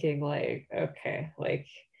thinking like, okay, like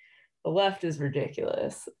the left is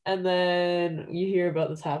ridiculous. And then you hear about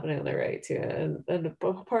this happening on the right too. And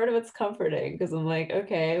part of it's comforting because I'm like,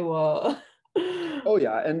 okay, well. Oh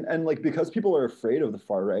yeah. And like, because people are afraid of the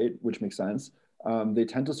far right, which makes sense. They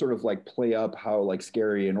tend to sort of like play up how like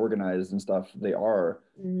scary and organized and stuff they are.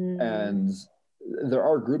 And there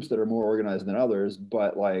are groups that are more organized than others,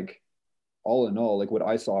 but like all in all, like what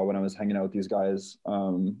I saw when I was hanging out with these guys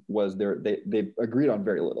was they agreed on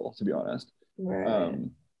very little, to be honest. Right.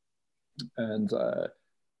 And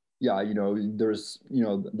yeah, there's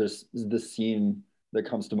this scene that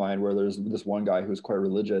comes to mind where there's this one guy who's quite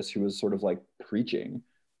religious who was sort of like preaching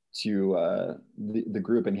to the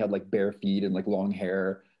group, and he had like bare feet and like long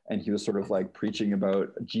hair, and he was sort of like preaching about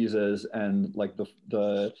Jesus and like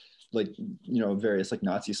the like various like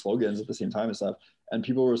Nazi slogans at the same time and stuff. And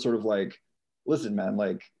people were sort of like, listen, man,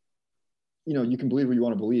 like you can believe what you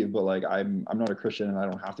want to believe, but like I'm not a Christian and I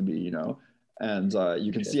don't have to be. And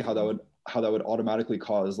you can see how that would automatically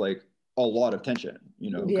cause like a lot of tension,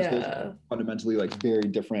 because those are fundamentally like very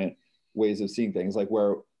different ways of seeing things, like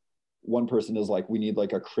where one person is like, we need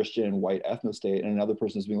like a Christian white ethno state, and another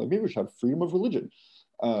person is being like, maybe we should have freedom of religion.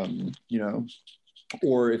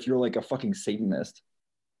 Or if you're like a fucking Satanist,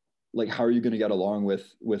 like how are you going to get along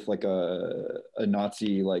with like a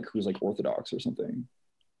Nazi like who's like Orthodox or something?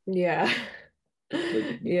 Yeah.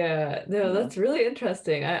 Yeah, no, that's really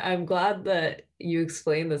interesting. I'm glad that you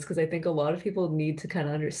explained this, because I think a lot of people need to kind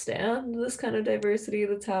of understand this kind of diversity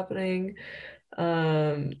that's happening.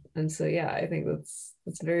 And so yeah, I think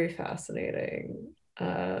that's very fascinating.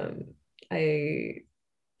 I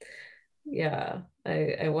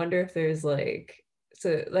wonder if there's like,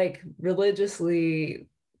 so like religiously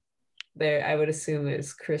there, I would assume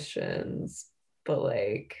there's Christians, but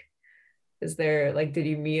like, is there like, did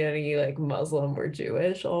you meet any like Muslim or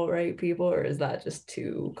Jewish alt-right people, or is that just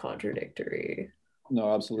too contradictory?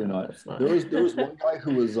 No, absolutely not. That's not. There was one guy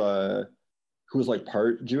who was like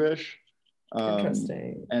part Jewish.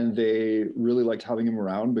 Interesting. And they really liked having him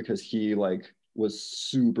around because he like was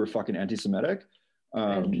super fucking anti-Semitic.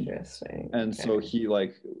 Interesting. And so he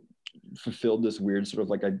like fulfilled this weird sort of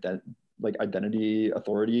like identity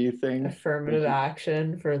authority thing. Affirmative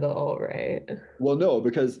action for the alt-right. Well, no,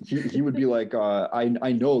 because he would be like,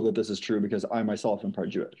 I know that this is true because I myself am part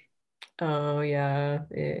Jewish. Oh yeah.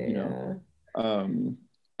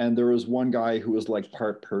 And there was one guy who was like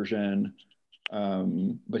part Persian,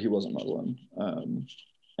 but he wasn't Muslim.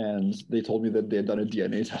 And they told me that they had done a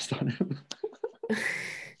DNA test on him.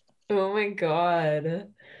 Oh my God.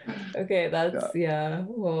 Okay, that's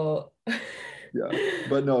well. Yeah,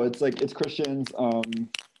 but no, it's like it's Christians.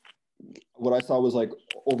 What I saw was like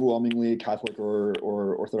overwhelmingly Catholic or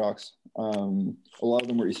Orthodox. A lot of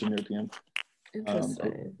them were Eastern European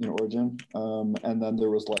origin. And then there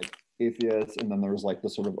was like atheists, and then there was like the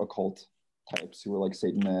sort of occult types who were like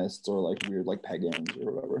Satanists or like weird like pagans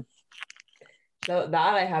or whatever. So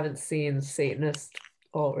that I haven't seen, Satanist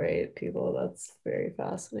alt-right people. That's very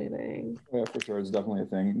fascinating. Yeah, for sure, it's definitely a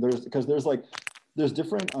thing. There's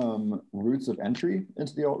different routes of entry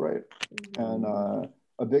into the alt-right. And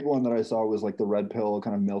a big one that I saw was like the red pill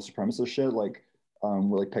kind of male supremacist shit, like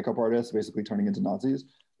were like pickup artists basically turning into Nazis.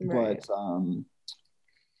 Right.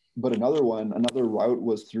 But another route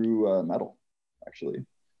was through metal, actually.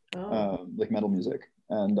 Like metal music.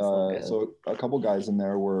 And so a couple guys in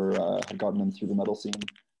there had gotten in through the metal scene,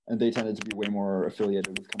 and they tended to be way more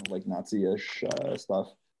affiliated with kind of like Nazi-ish stuff.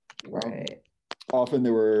 Right. Often they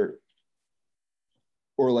were,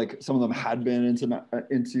 or like some of them had been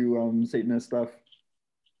into Satanist stuff,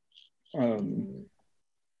 and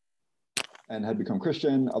had become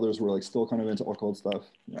Christian. Others were like still kind of into occult stuff.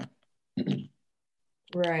 Yeah.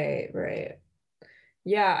 Right.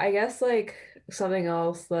 Yeah, I guess like something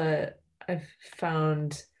else that I've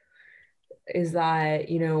found is that,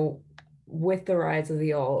 with the rise of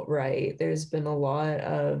the alt-right, there's been a lot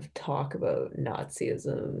of talk about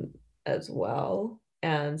Nazism as well.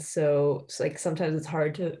 And so it's like sometimes it's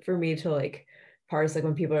hard for me to like parse, like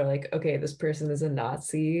when people are like, okay, this person is a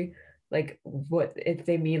Nazi, like what if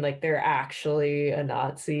they mean like they're actually a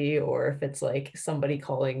Nazi, or if it's like somebody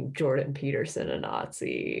calling Jordan Peterson a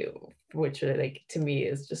Nazi, which like to me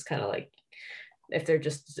is just kind of like if they're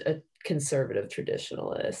just a conservative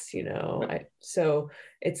traditionalist, so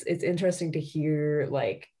it's interesting to hear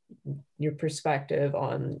like your perspective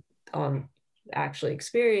on actually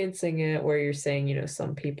experiencing it, where you're saying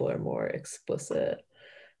some people are more explicit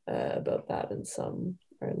about that and some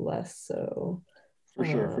are less so.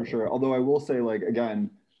 For sure. Although I will say, like, again,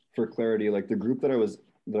 for clarity, like the group that I was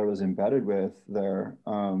embedded with there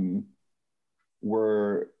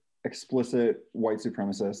were explicit white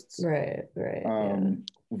supremacists, right,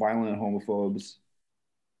 violent homophobes,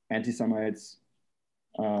 anti-Semites,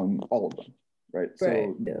 all of them, right?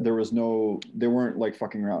 So they weren't like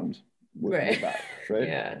fucking around with that,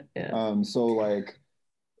 right? Yeah. So like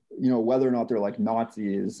whether or not they're like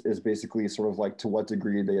Nazis is basically sort of like to what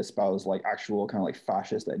degree they espouse like actual kind of like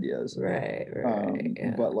fascist ideas. Right.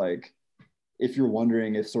 Yeah. But like, if you're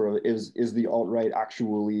wondering if sort of is the alt-right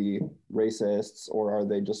actually racists, or are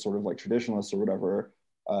they just sort of like traditionalists or whatever,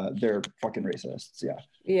 they're fucking racists.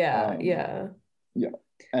 Yeah.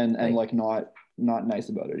 And like not nice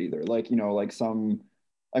about it either. Like, like some,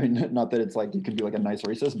 I mean, not that it's like you could be like a nice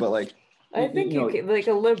racist, but like, I think you can, like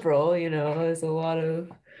a liberal, there's a lot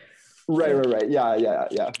of right.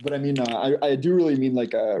 Yeah. But I mean, I do really mean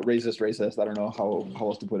like a racist. I don't know how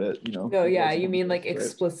else to put it. No, yeah, you mean like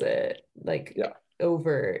explicit, like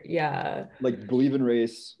overt, yeah. Like believe in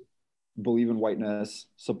race, believe in whiteness,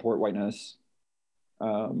 support whiteness,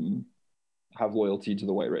 have loyalty to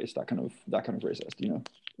the white race. That kind of racist.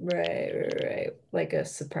 Right. Like a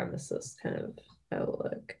supremacist kind of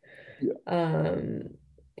outlook.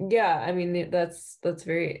 Yeah, I mean that's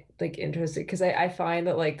very like interesting, because I find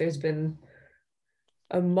that like there's been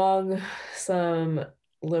among some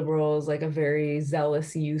liberals like a very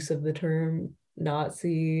zealous use of the term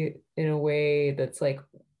Nazi in a way that's like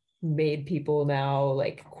made people now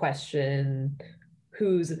like question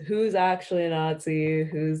who's actually a Nazi,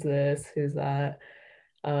 who's this, who's that.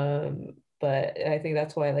 But I think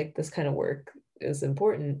that's why like this kind of work is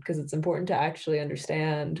important, because it's important to actually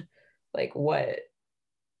understand like what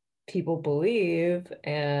people believe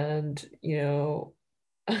and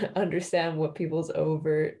understand what people's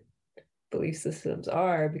overt belief systems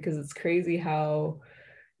are, because it's crazy how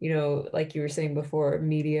like you were saying before,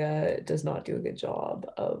 media does not do a good job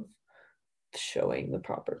of showing the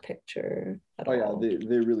proper picture at all. Yeah,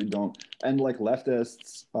 they really don't. And like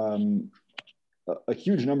leftists, a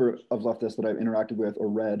huge number of leftists that I've interacted with or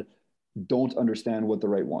read don't understand what the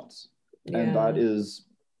right wants. And that is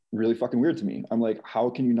really fucking weird to me. I'm like, how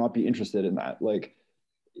can you not be interested in that? Like,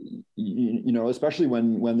 especially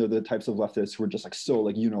when they're the types of leftists who are just like so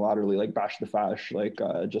like unilaterally like bash the fash, like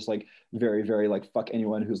just like very, very like fuck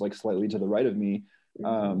anyone who's like slightly to the right of me.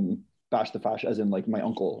 Bash the fash as in like my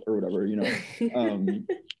uncle or whatever,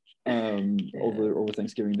 over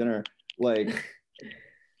Thanksgiving dinner. Like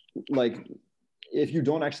if you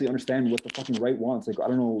don't actually understand what the fucking right wants, like I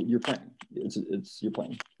don't know, you're playing. It's you're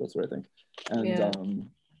playing. That's what I think.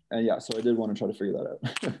 And yeah, so I did want to try to figure that out.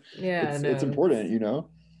 It's important,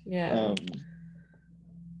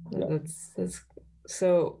 That's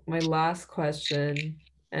so my last question,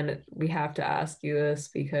 and we have to ask you this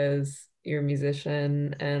because you're a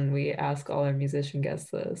musician and we ask all our musician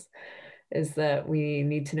guests this, is that we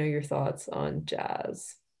need to know your thoughts on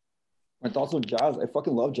jazz. My thoughts on jazz? I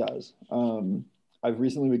fucking love jazz. I've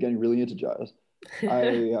recently been getting really into jazz.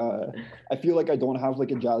 I feel like I don't have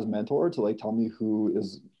like a jazz mentor to like tell me who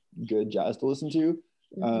is good jazz to listen to.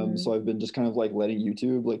 So I've been just kind of like letting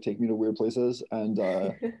YouTube like take me to weird places and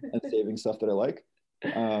saving stuff that I like.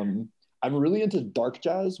 I'm really into dark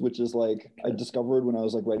jazz, which is like I discovered when I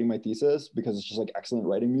was like writing my thesis, because it's just like excellent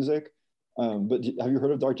writing music. But have you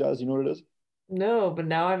heard of dark jazz? You know what it is? No, but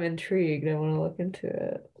now I'm intrigued. I want to look into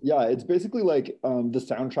it. Yeah, it's basically like the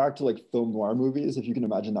soundtrack to like film noir movies, if you can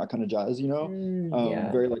imagine that kind of jazz,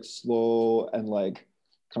 very like slow and like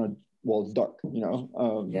kind of, well, it's dark,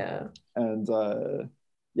 and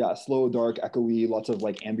slow, dark, echoey, lots of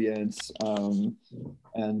like ambience,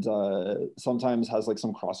 and sometimes has like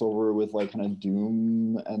some crossover with like kind of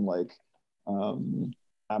doom and like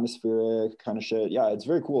atmospheric kind of shit. Yeah, it's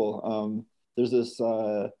very cool. There's this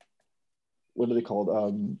what are they called?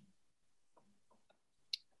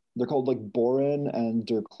 They're called like Borin and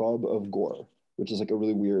Der Club of Gore, which is like a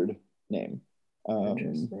really weird name.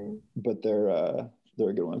 But they're a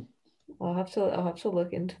good one. I'll have to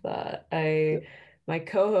look into that. My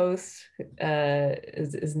co-host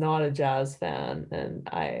is not a jazz fan, and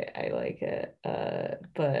I like it.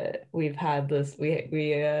 But we've had this. We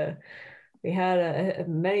had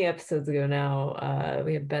many episodes ago now.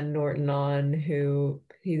 We had Ben Norton on, who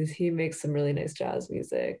he makes some really nice jazz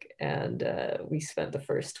music, and we spent the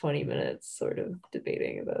first 20 minutes sort of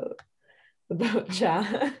debating about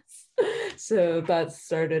jazz. So that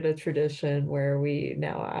started a tradition where we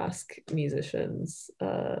now ask musicians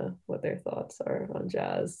what their thoughts are on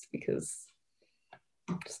jazz, because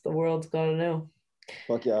just the world's got to know.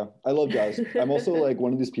 Fuck yeah, I love jazz. I'm also like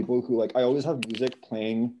one of these people who like I always have music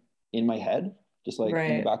playing in my head, just like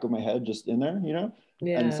in the back of my head, just in there, Yeah.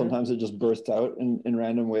 And sometimes it just bursts out in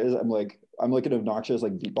random ways. I'm like an obnoxious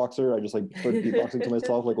like beatboxer. I just like start beatboxing to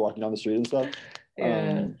myself, like walking down the street and stuff.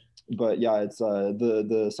 Yeah. But yeah, it's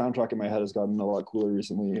the soundtrack in my head has gotten a lot cooler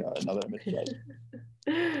recently. Now that I'm into jazz.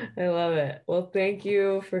 I love it. Well, thank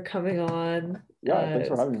you for coming on. Yeah, thanks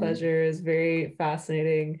for having me. Pleasure. It's very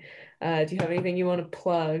fascinating. Do you have anything you want to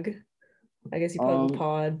plug? I guess you plug the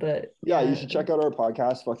pod, but yeah, you should check out our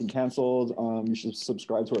podcast, Fucking Cancelled. You should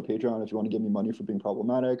subscribe to our Patreon if you want to give me money for being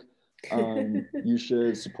problematic. You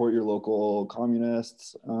should support your local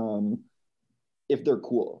communists if they're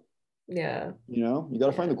cool. Yeah. You know, you got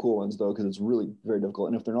to find the cool ones though, because it's really very difficult.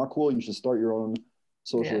 And if they're not cool, you should start your own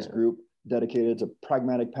socialist group dedicated to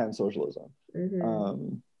pragmatic pan-socialism.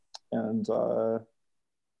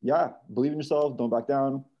 Yeah, believe in yourself. Don't back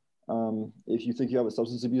down. If you think you have a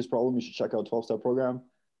substance abuse problem, you should check out 12-step program.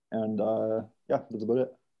 And yeah, that's about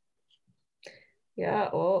it. Yeah,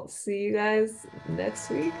 well, see you guys next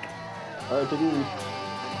week. All right, take it easy.